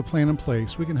you don't have a plan in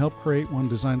place, we can help create one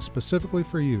designed specifically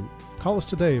for you. Call us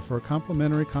today for a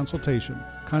complimentary consultation.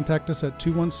 Contact us at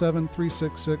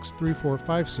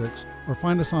 217-366-3456 or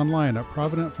find us online at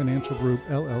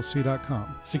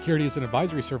providentfinancialgroupllc.com. Securities and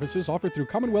advisory services offered through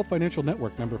Commonwealth Financial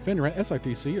Network, member FINRA,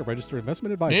 SIPC, a registered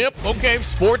investment advisor. Yep, okay,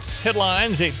 sports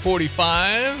headlines,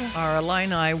 8:45. Our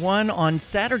Illini won on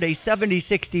Saturday,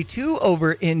 70-62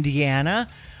 over Indiana.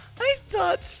 I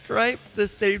thought Stripe, the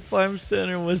State Farm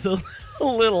Center, was a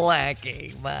little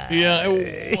lacking, but yeah.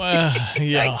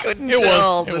 I couldn't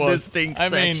tell the distinct I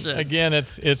mean, section. again,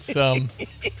 it's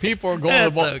people are going to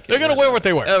the ball. Okay, they're going to wear what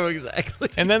they wear. Oh, exactly.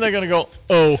 And then they're going to go,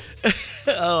 oh,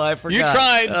 I forgot. you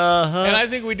tried, Uh-huh. and I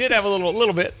think we did have a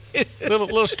little bit,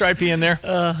 little stripey in there.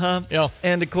 Yeah.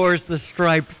 And of course, the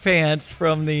striped pants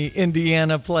from the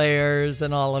Indiana players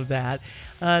and all of that.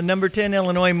 Number 10,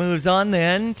 Illinois moves on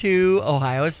then to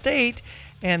Ohio State,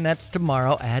 and that's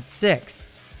tomorrow at 6.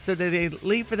 So do they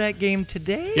leave for that game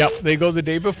today? Yep, they go the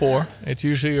day before. It's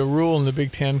usually a rule in the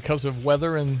Big Ten because of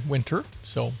weather and winter.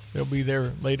 So they'll be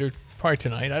there later, probably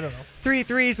tonight. I don't know. 3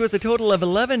 threes with a total of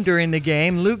 11 during the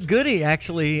game. Luke Goody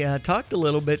actually talked a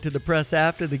little bit to the press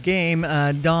after the game.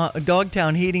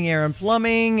 Dogtown Heating, Air, and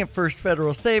Plumbing, First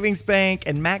Federal Savings Bank,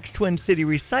 and Max Twin City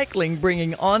Recycling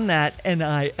bringing on that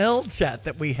NIL chat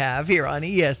that we have here on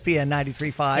ESPN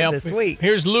 93.5 this week.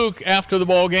 Here's Luke after the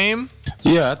ball game.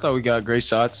 Yeah, I thought we got great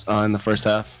shots in the first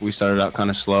half. We started out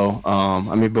kind of slow.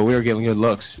 But we were getting good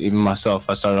looks. Even myself,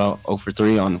 I started out 0 for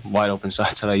 3 on wide open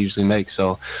shots that I usually make.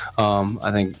 So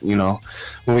I think,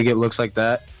 when we get looks like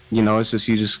that, it's just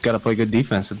you just got to play good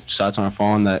defense. If shots aren't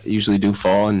falling, that usually do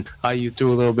fall. And IU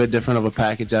threw a little bit different of a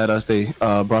package at us. They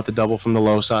brought the double from the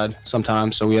low side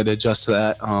sometimes, so we had to adjust to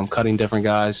that, cutting different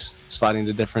guys, sliding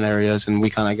to different areas, and we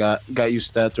kind of got used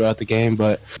to that throughout the game.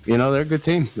 But, they're a good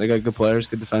team. They got good players,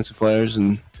 good defensive players,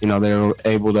 and, they were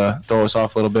able to throw us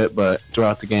off a little bit, but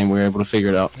throughout the game we were able to figure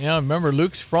it out. Yeah, remember,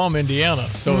 Luke's from Indiana,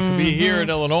 so to be here at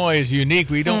Illinois is unique.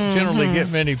 We don't generally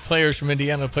get many players from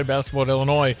Indiana to play basketball at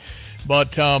Illinois.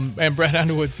 But and Brad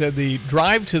Underwood said the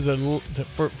drive to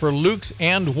for Luke's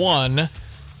and one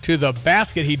to the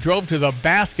basket, he drove to the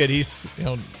basket.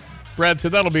 Brad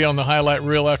said that'll be on the highlight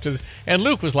reel after and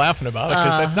Luke was laughing about it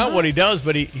because that's not what he does,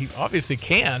 but he obviously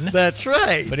can. That's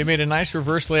right. But he made a nice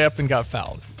reverse layup and got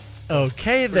fouled.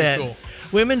 Okay, then. Cool.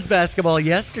 Women's basketball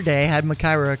yesterday had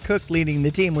Makaira Cook leading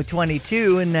the team with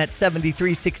 22 in that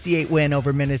 73-68 win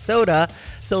over Minnesota.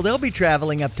 So they'll be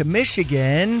traveling up to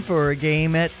Michigan for a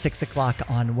game at 6 o'clock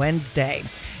on Wednesday.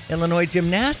 Illinois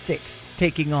Gymnastics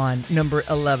taking on number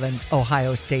 11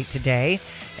 Ohio State today.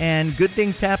 And good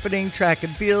things happening, track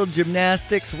and field,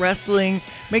 gymnastics, wrestling.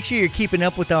 Make sure you're keeping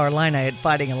up with our Illini at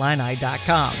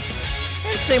fightingillini.com.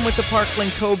 And same with the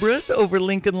Parkland Cobras over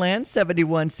Lincoln Land,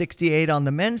 71-68 on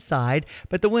the men's side.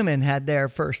 But the women had their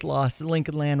first loss.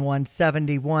 Lincoln Land won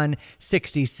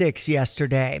 71-66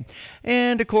 yesterday.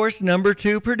 And, of course, number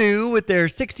 2 Purdue with their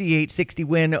 68-60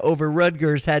 win over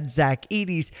Rutgers had Zach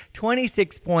Eady's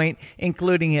 26-point,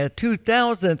 including a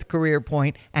 2,000th career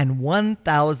point and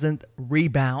 1,000th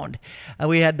rebound.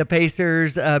 We had the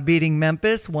Pacers beating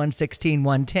Memphis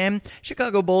 116-110.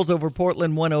 Chicago Bulls over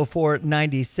Portland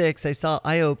 104-96. I saw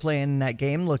Io playing in that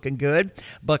game, looking good.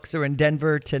 Bucks are in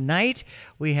Denver tonight.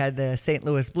 We had the St.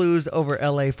 Louis Blues over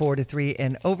LA 4-3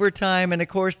 in overtime. And, of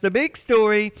course, the big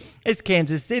story is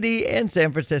Kansas City and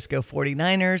San Francisco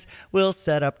 49ers will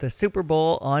set up the Super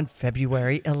Bowl on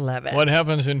February 11th. What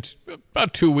happens in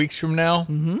about 2 weeks from now?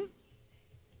 Mm-hmm.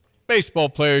 Baseball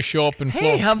players show up in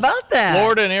Florida. How about that?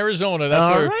 Florida and Arizona.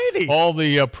 That's where all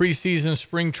the preseason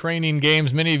spring training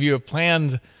games. Many of you have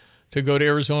planned to go to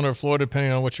Arizona or Florida,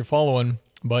 depending on what you're following.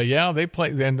 But, yeah, they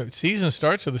play. And the season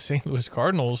starts with the St. Louis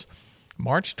Cardinals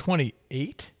March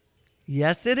 28.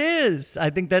 Yes, it is. I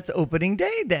think that's opening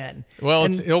day then. Well,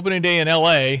 it's opening day in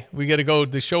L.A. We got to go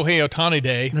the Shohei Ohtani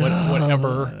Day,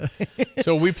 whatever.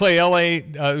 So we play L.A.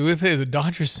 We play the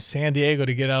Dodgers in San Diego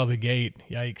to get out of the gate.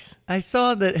 Yikes. I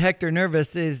saw that Hector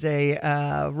Nervis is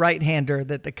a right-hander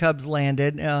that the Cubs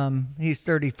landed. He's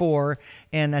 34,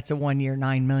 and that's a 1-year,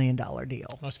 $9 million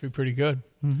deal. Must be pretty good.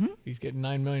 Mm-hmm. He's getting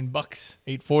 $9 million,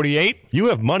 $848. You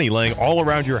have money laying all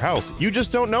around your house. You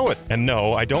just don't know it. And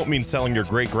no, I don't mean selling your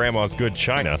great-grandma's good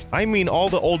china. I mean all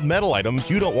the old metal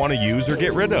items you don't want to use or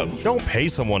get rid of. Don't pay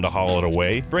someone to haul it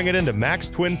away. Bring it into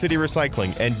Max Twin City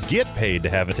Recycling and get paid to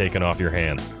have it taken off your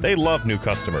hands. They love new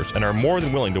customers and are more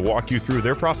than willing to walk you through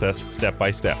their process step by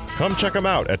step. Come check them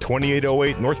out at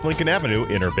 2808 North Lincoln Avenue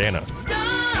in Urbana.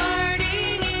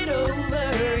 Starting it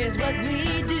over is what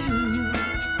we do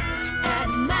at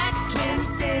Max Twin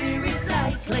City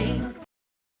Recycling.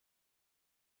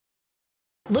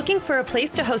 Looking for a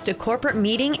place to host a corporate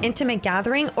meeting, intimate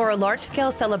gathering, or a large-scale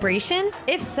celebration?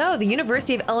 If so, the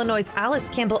University of Illinois' Alice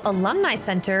Campbell Alumni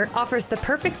Center offers the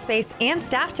perfect space and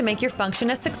staff to make your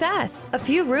function a success. A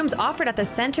few rooms offered at the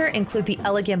center include the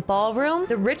Elegant Ballroom,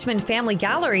 the Richmond Family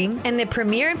Gallery, and the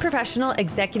Premier and Professional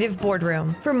Executive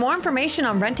Boardroom. For more information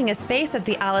on renting a space at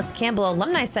the Alice Campbell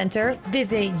Alumni Center,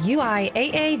 visit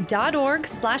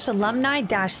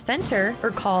uiaa.org/alumni-center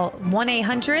or call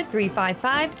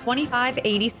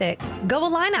 1-800-355-2586. Go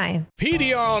Illini!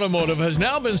 PDR Automotive has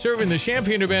now been serving the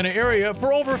Champaign-Urbana area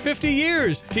for over 50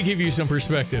 years. To give you some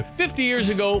perspective, 50 years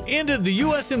ago ended the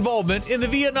U.S. involvement in the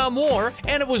Vietnam War,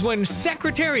 and it was when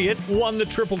Secretariat won the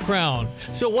Triple Crown.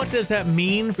 So what does that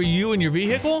mean for you and your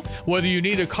vehicle? Whether you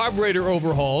need a carburetor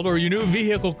overhauled or your new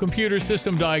vehicle computer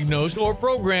system diagnosed or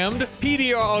programmed,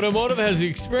 PDR Automotive has the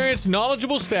experienced,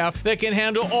 knowledgeable staff that can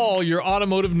handle all your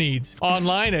automotive needs.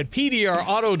 Online at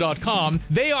pdrauto.com,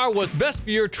 they are what's best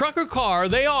for your truck or car.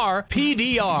 They are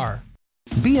PDR.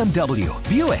 BMW,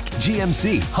 Buick,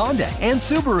 GMC, Honda, and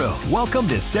Subaru. Welcome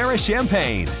to Sarah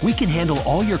Champagne. We can handle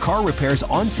all your car repairs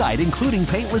on site, including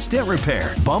paintless dent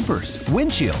repair, bumpers,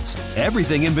 windshields,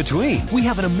 everything in between. We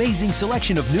have an amazing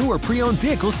selection of new or pre-owned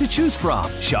vehicles to choose from.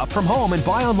 Shop from home and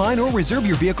buy online or reserve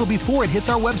your vehicle before it hits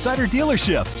our website or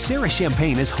dealership. Sarah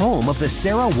Champagne is home of the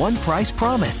Sarah One Price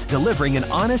Promise, delivering an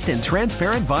honest and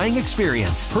transparent buying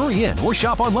experience. Hurry in or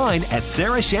shop online at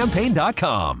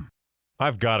sarahchampagne.com.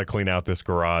 I've got to clean out this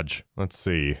garage. Let's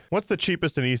see. What's the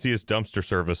cheapest and easiest dumpster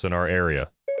service in our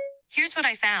area? Here's what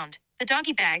I found. The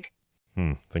doggy bag.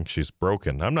 Think she's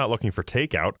broken. I'm not looking for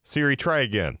takeout. Siri, try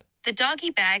again. The doggy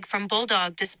bag from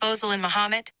Bulldog Disposal in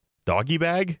Mahomet. Doggy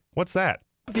bag? What's that?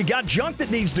 If you got junk that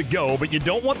needs to go, but you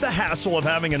don't want the hassle of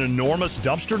having an enormous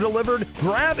dumpster delivered,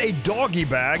 grab a doggy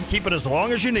bag, keep it as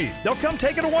long as you need. They'll come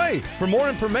take it away. For more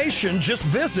information, just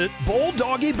visit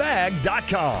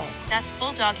bulldoggybag.com. That's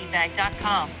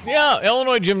bulldoggybag.com. Yeah,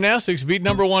 Illinois gymnastics beat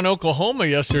number 1 Oklahoma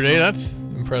yesterday. That's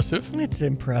impressive. It's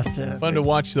impressive. Fun to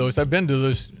watch those. I've been to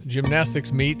those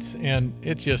gymnastics meets, and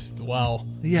it's just, wow.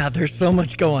 Yeah, there's so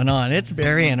much going on. It's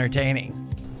very entertaining.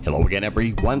 Hello again,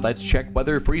 everyone. Let's check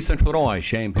weather for East Central Illinois.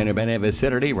 Champaign-Urbana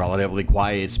vicinity. Relatively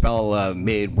quiet spell,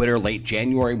 mid-winter, late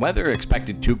January weather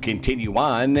expected to continue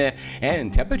on,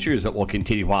 and temperatures that will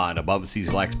continue on above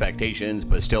seasonal expectations,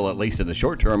 but still, at least in the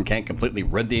short term, can't completely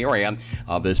rid the area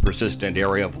of this persistent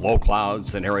area of low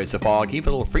clouds and areas of fog. Even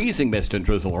a little freezing mist and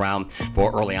drizzle around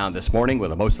for early on this morning,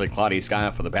 with a mostly cloudy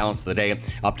sky for the balance of the day,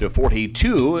 up to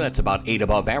 42. That's about 8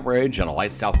 above average, and a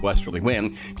light southwesterly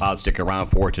wind. Clouds stick around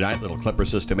for tonight. Little clipper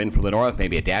system in from the north,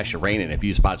 maybe a dash of rain in a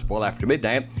few spots well after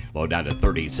midnight. Low down to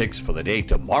 36 for the day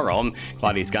tomorrow.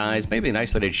 Cloudy skies, maybe an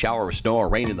isolated shower of snow or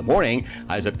rain in the morning.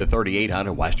 Highs up to 38 on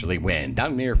a westerly wind.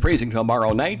 Down near freezing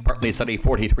tomorrow night. Partly sunny,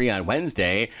 43 on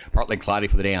Wednesday. Partly cloudy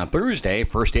for the day on Thursday.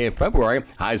 First day of February.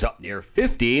 Highs up near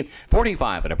 50.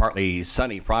 45 on a partly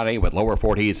sunny Friday with lower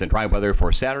 40s and dry weather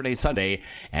for Saturday, Sunday,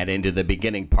 and into the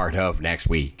beginning part of next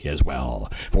week as well.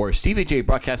 For Stevie Jay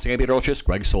Broadcasting, I'm meteorologist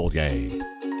Greg Solgay.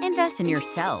 Invest in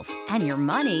yourself and your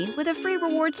money with a free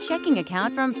rewards checking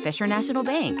account from Fisher National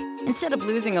Bank. Instead of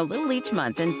losing a little each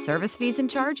month in service fees and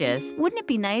charges, wouldn't it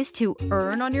be nice to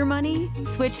earn on your money?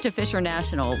 Switch to Fisher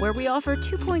National, where we offer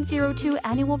 2.02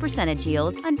 annual percentage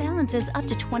yield on balances up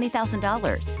to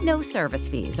 $20,000. No service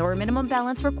fees or minimum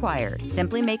balance required.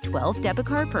 Simply make 12 debit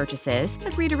card purchases,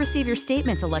 agree to receive your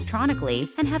statements electronically,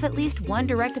 and have at least one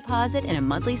direct deposit in a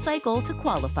monthly cycle to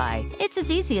qualify. It's as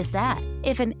easy as that.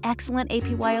 If an excellent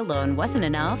APY alone wasn't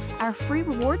enough, our free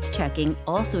rewards checking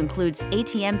also includes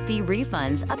ATM fee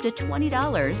refunds up to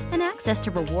 $20 and access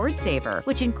to Reward Saver,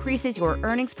 which increases your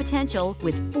earnings potential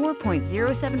with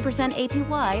 4.07%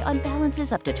 APY on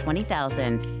balances up to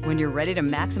 $20,000. When you're ready to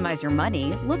maximize your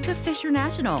money, look to Fisher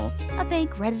National, a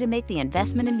bank ready to make the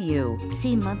investment in you.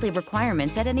 See monthly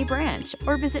requirements at any branch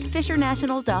or visit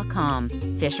fishernational.com.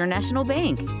 Fisher National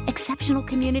Bank. Exceptional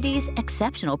communities,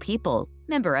 exceptional people.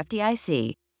 Member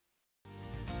FDIC.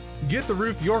 Get the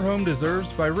roof your home deserves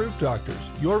by Roof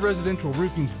Doctors, your residential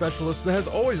roofing specialist that has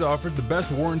always offered the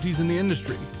best warranties in the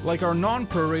industry, like our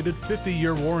non-prorated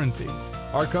 50-year warranty.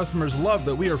 Our customers love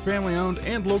that we are family-owned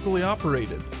and locally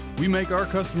operated. We make our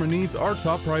customer needs our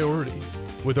top priority.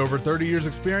 With over 30 years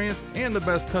experience and the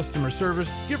best customer service,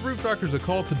 give Roof Doctors a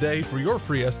call today for your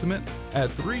free estimate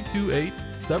at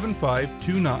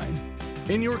 328-7529.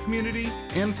 In your community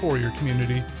and for your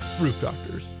community, Roof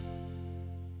Doctors.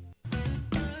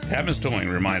 Tavin's Towing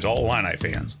reminds all Illini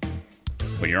fans,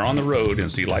 when you're on the road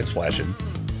and see lights flashing,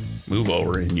 move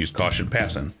over and use caution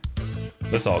passing.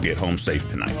 Let's all get home safe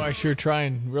tonight. Well, I sure try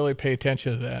and really pay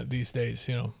attention to that these days,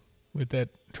 you know. With that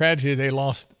tragedy they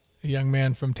lost a young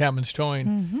man from Tapman's Towing.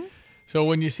 Mm-hmm. So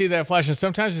when you see that flash, and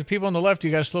sometimes there's people on the left,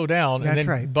 you got to slow down and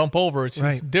then bump over.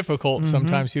 It's difficult. Mm-hmm.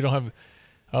 Sometimes you don't have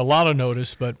a lot of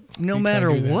notice, but no matter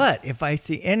what, if I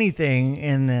see anything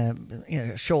in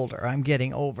the shoulder, I'm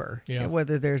getting over. Yeah.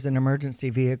 Whether there's an emergency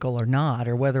vehicle or not,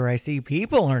 or whether I see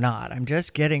people or not, I'm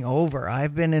just getting over.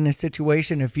 I've been in a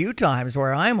situation a few times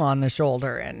where I'm on the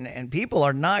shoulder and people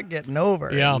are not getting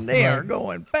over. Yeah, and they are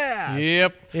going fast.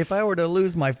 Yep. If I were to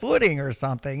lose my footing or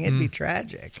something, it'd be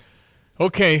tragic.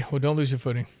 Okay, well, don't lose your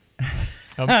footing.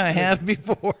 I have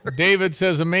before. David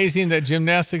says, amazing that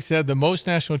gymnastics had the most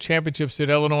national championships at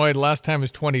Illinois. The last time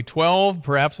was 2012.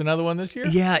 Perhaps another one this year?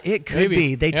 Yeah, it could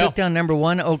be. They took down number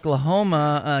 1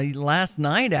 Oklahoma last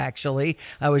night, actually.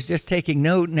 I was just taking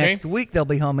note. Next week, they'll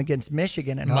be home against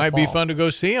Michigan. And might be fun to go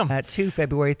see them. At 2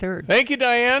 February 3rd. Thank you,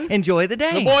 Diane. Enjoy the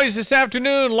day. The boys this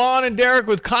afternoon, Lon and Derek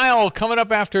with Kyle coming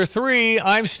up after 3.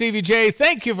 I'm Stevie J.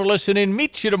 Thank you for listening.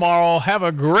 Meet you tomorrow. Have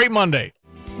a great Monday.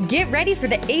 Get ready for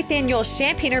the 8th annual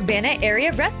Champaign-Urbana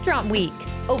Area Restaurant Week.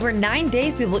 Over 9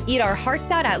 days, we will eat our hearts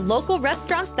out at local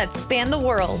restaurants that span the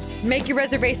world. Make your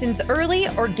reservations early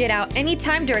or get out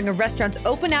anytime during a restaurant's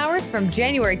open hours from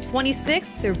January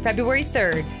 26th through February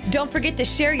 3rd. Don't forget to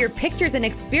share your pictures and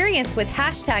experience with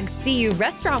hashtag CU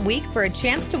Restaurant Week for a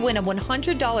chance to win a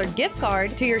 $100 gift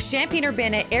card to your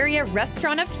Champaign-Urbana Area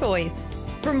restaurant of choice.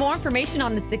 For more information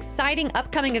on this exciting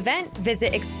upcoming event,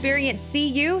 visit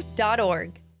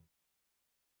experiencecu.org.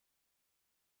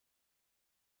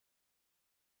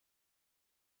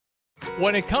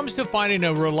 When it comes to finding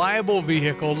a reliable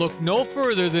vehicle, look no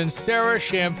further than Sarah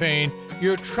Champagne,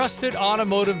 your trusted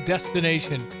automotive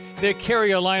destination. They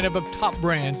carry a lineup of top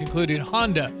brands, including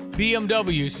Honda,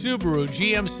 BMW, Subaru,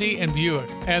 GMC, and Buick.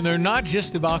 And they're not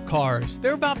just about cars,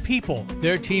 they're about people.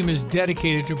 Their team is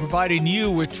dedicated to providing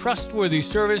you with trustworthy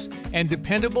service and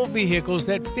dependable vehicles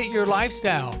that fit your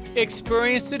lifestyle.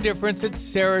 Experience the difference at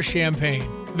Sarah Champagne.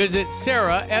 Visit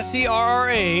Sarah,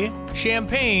 S-E-R-R-A,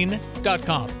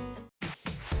 champagne.com.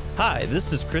 Hi,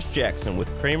 this is Chris Jackson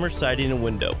with Kramer Siding and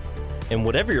Window. And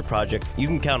whatever your project, you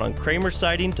can count on Kramer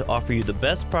Siding to offer you the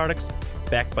best products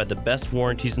backed by the best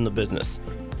warranties in the business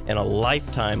and a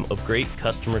lifetime of great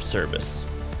customer service.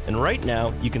 And right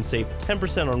now, you can save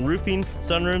 10% on roofing,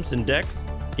 sunrooms, and decks,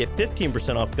 get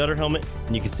 15% off gutter helmet,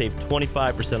 and you can save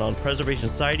 25% on preservation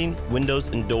siding, windows,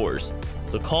 and doors.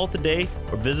 So call today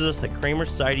or visit us at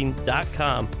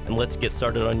kramersiding.com and let's get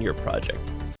started on your project.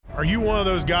 Are you one of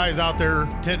those guys out there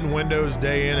tinting windows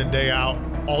day in and day out,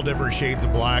 all different shades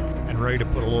of black, and ready to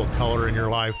put a little color in your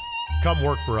life? Come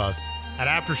work for us. At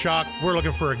Aftershock, we're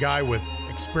looking for a guy with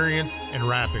experience in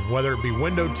wrapping, whether it be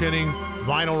window tinting,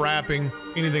 vinyl wrapping,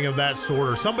 anything of that sort,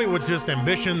 or somebody with just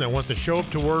ambition that wants to show up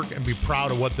to work and be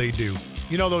proud of what they do.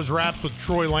 You know those wraps with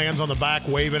Troy Lands on the back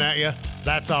waving at you?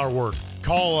 That's our work.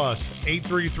 Call us,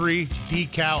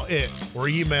 833-DECAL-IT, or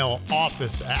email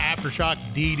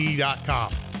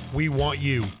office@aftershockdd.com. We want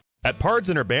you. At Pards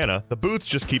in Urbana, the boots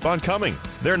just keep on coming.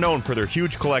 They're known for their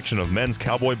huge collection of men's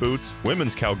cowboy boots,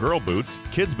 women's cowgirl boots,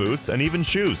 kids' boots, and even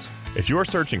shoes. If you're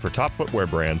searching for top footwear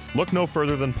brands, look no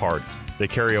further than Pards. They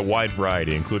carry a wide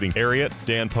variety, including Ariat,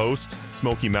 Dan Post,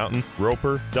 Smoky Mountain,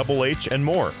 Roper, Double H, and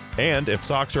more. And if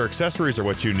socks or accessories are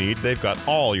what you need, they've got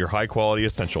all your high-quality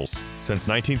essentials. Since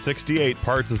 1968,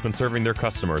 Pards has been serving their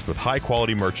customers with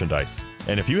high-quality merchandise.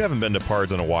 And if you haven't been to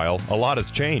Pards in a while, a lot has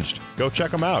changed. Go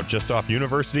check them out just off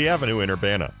University Avenue in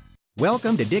Urbana.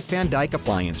 Welcome to Dick Van Dyke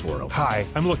Appliance World. Hi,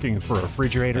 I'm looking for a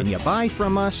refrigerator. When you buy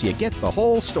from us, you get the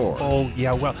whole store. Oh,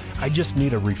 yeah, well, I just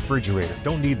need a refrigerator.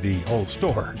 Don't need the whole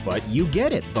store. But you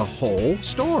get it, the whole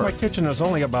store. My kitchen is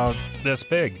only about this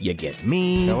big. You get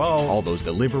me. Hello. All those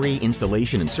delivery,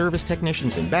 installation, and service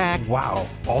technicians in back. Wow,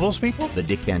 all those people? The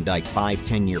Dick Van Dyke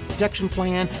 5-10-year protection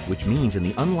plan, which means in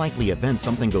the unlikely event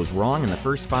something goes wrong in the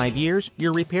first 5 years,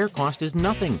 your repair cost is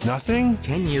nothing. Nothing?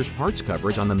 10 years parts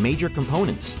coverage on the major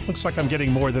components. Looks like I'm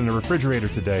getting more than a refrigerator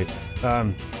today.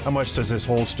 How much does this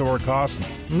whole store cost?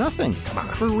 Nothing. Come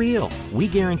on. For real. We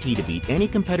guarantee to beat any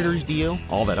competitor's deal,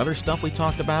 all that other stuff we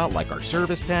talked about, like our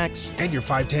service tax. And your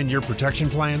 5-10-year protection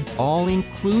plan? All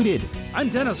included. I'm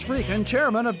Dennis Freakin,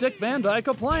 chairman of Dick Van Dyke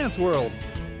Appliance World.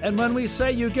 And when we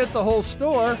say you get the whole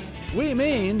store, we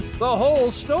mean the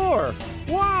whole store.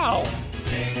 Wow!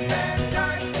 Dick Van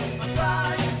Dyke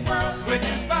Appliance World. When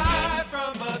you buy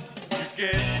from us, you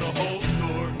get the whole store.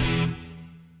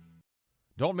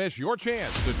 Don't miss your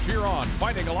chance to cheer on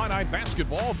Fighting Illini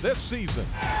basketball this season.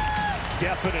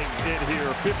 Deafening in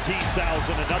here,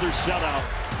 15,000, another sellout.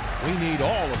 We need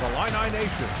all of Illini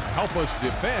Nation to help us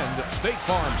defend State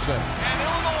Farm Center. And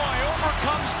Illinois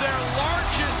overcomes their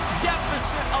largest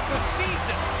deficit of the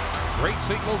season. Great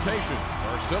seat locations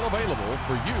are still available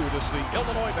for you to see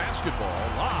Illinois basketball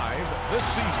live this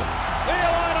season. The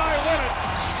Illini win it!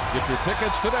 Get your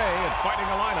tickets today at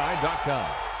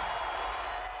fightingillini.com.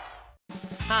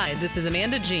 Hi, this is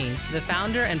Amanda Jean, the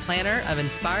founder and planner of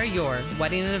Inspire Your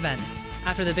Wedding and Events.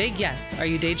 After the big yes, are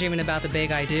you daydreaming about the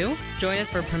big I do? Join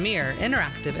us for premier,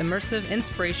 interactive, immersive,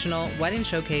 inspirational wedding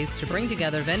showcase to bring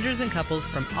together vendors and couples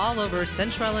from all over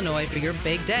Central Illinois for your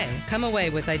big day. Come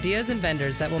away with ideas and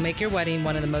vendors that will make your wedding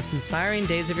one of the most inspiring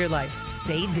days of your life.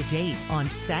 Save the date on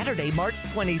Saturday, March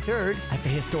 23rd at the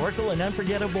historical and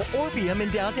unforgettable Orpheum in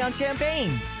downtown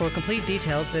Champaign. For complete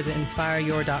details, visit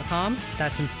inspireyour.com.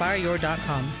 That's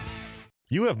inspireyour.com.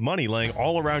 You have money laying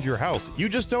all around your house. You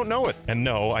just don't know it. And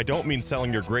no, I don't mean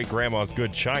selling your great-grandma's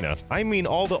good china. I mean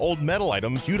all the old metal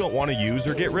items you don't want to use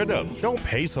or get rid of. Don't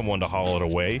pay someone to haul it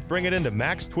away. Bring it into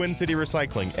Max Twin City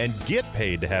Recycling and get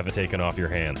paid to have it taken off your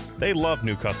hands. They love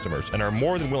new customers and are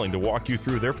more than willing to walk you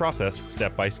through their process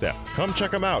step by step. Come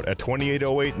check them out at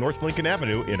 2808 North Lincoln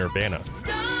Avenue in Urbana.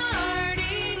 Stop.